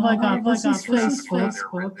 What have I got? This is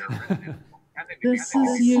Facebook. This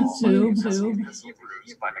is YouTube.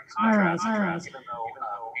 All right.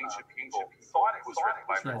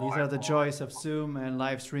 Yeah, these are the joys of Zoom and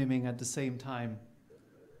live streaming at the same time.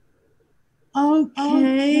 Okay.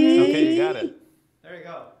 Okay, you got it. There you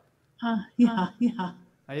go. Yeah.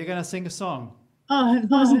 Are you gonna sing a song? Oh, I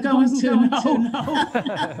wasn't going to.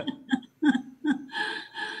 No.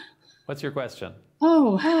 What's your question?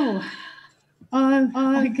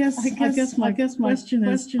 I guess my question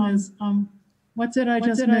is what did I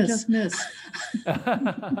just miss?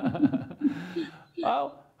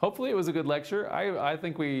 Well, hopefully it was a good lecture. I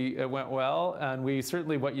think it went well, and we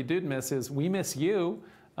certainly, what you did miss is we miss you.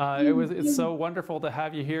 It's so wonderful to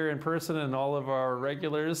have you here in person and all of our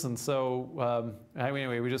regulars, and so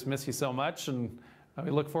anyway, we just miss you so much, and we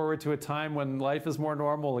look forward to a time when life is more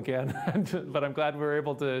normal again. But I'm glad I'm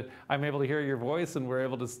able to hear your voice, and we're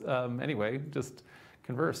able to anyway just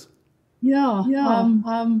converse. Yeah.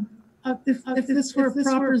 If this were a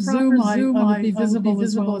proper Zoom, I would be visible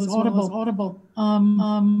as well as audible.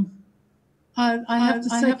 I have to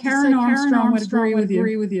say, Karen Armstrong would agree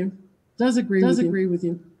with you. Does agree with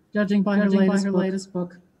you, judging by her latest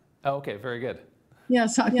book. Oh, okay, very good.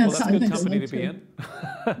 Yes, Well, that's good company to be in.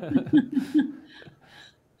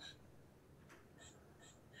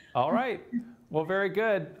 All right. Well, very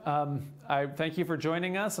good. I thank you for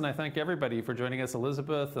joining us, and I thank everybody for joining us,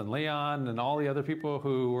 Elizabeth and Leon and all the other people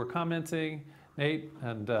who were commenting. Nate.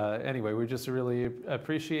 And anyway, we just really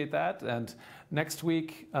appreciate that. And next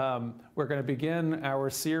week, we're going to begin our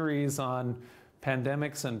series on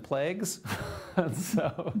pandemics and plagues. and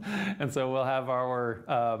so we'll have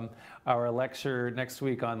our lecture next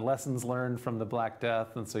week on lessons learned from the Black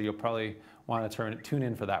Death. And so you'll probably want to tune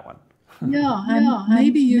in for that one. Yeah, and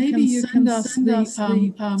maybe you can send us this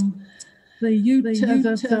one.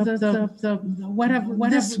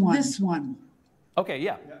 Okay,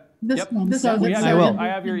 yeah. This one. I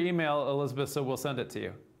have your email, Elizabeth, so we'll send it to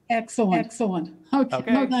you. Excellent. Okay.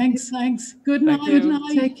 Okay. Thanks. Good night. Thank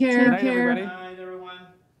you. Take care. Good night, everybody.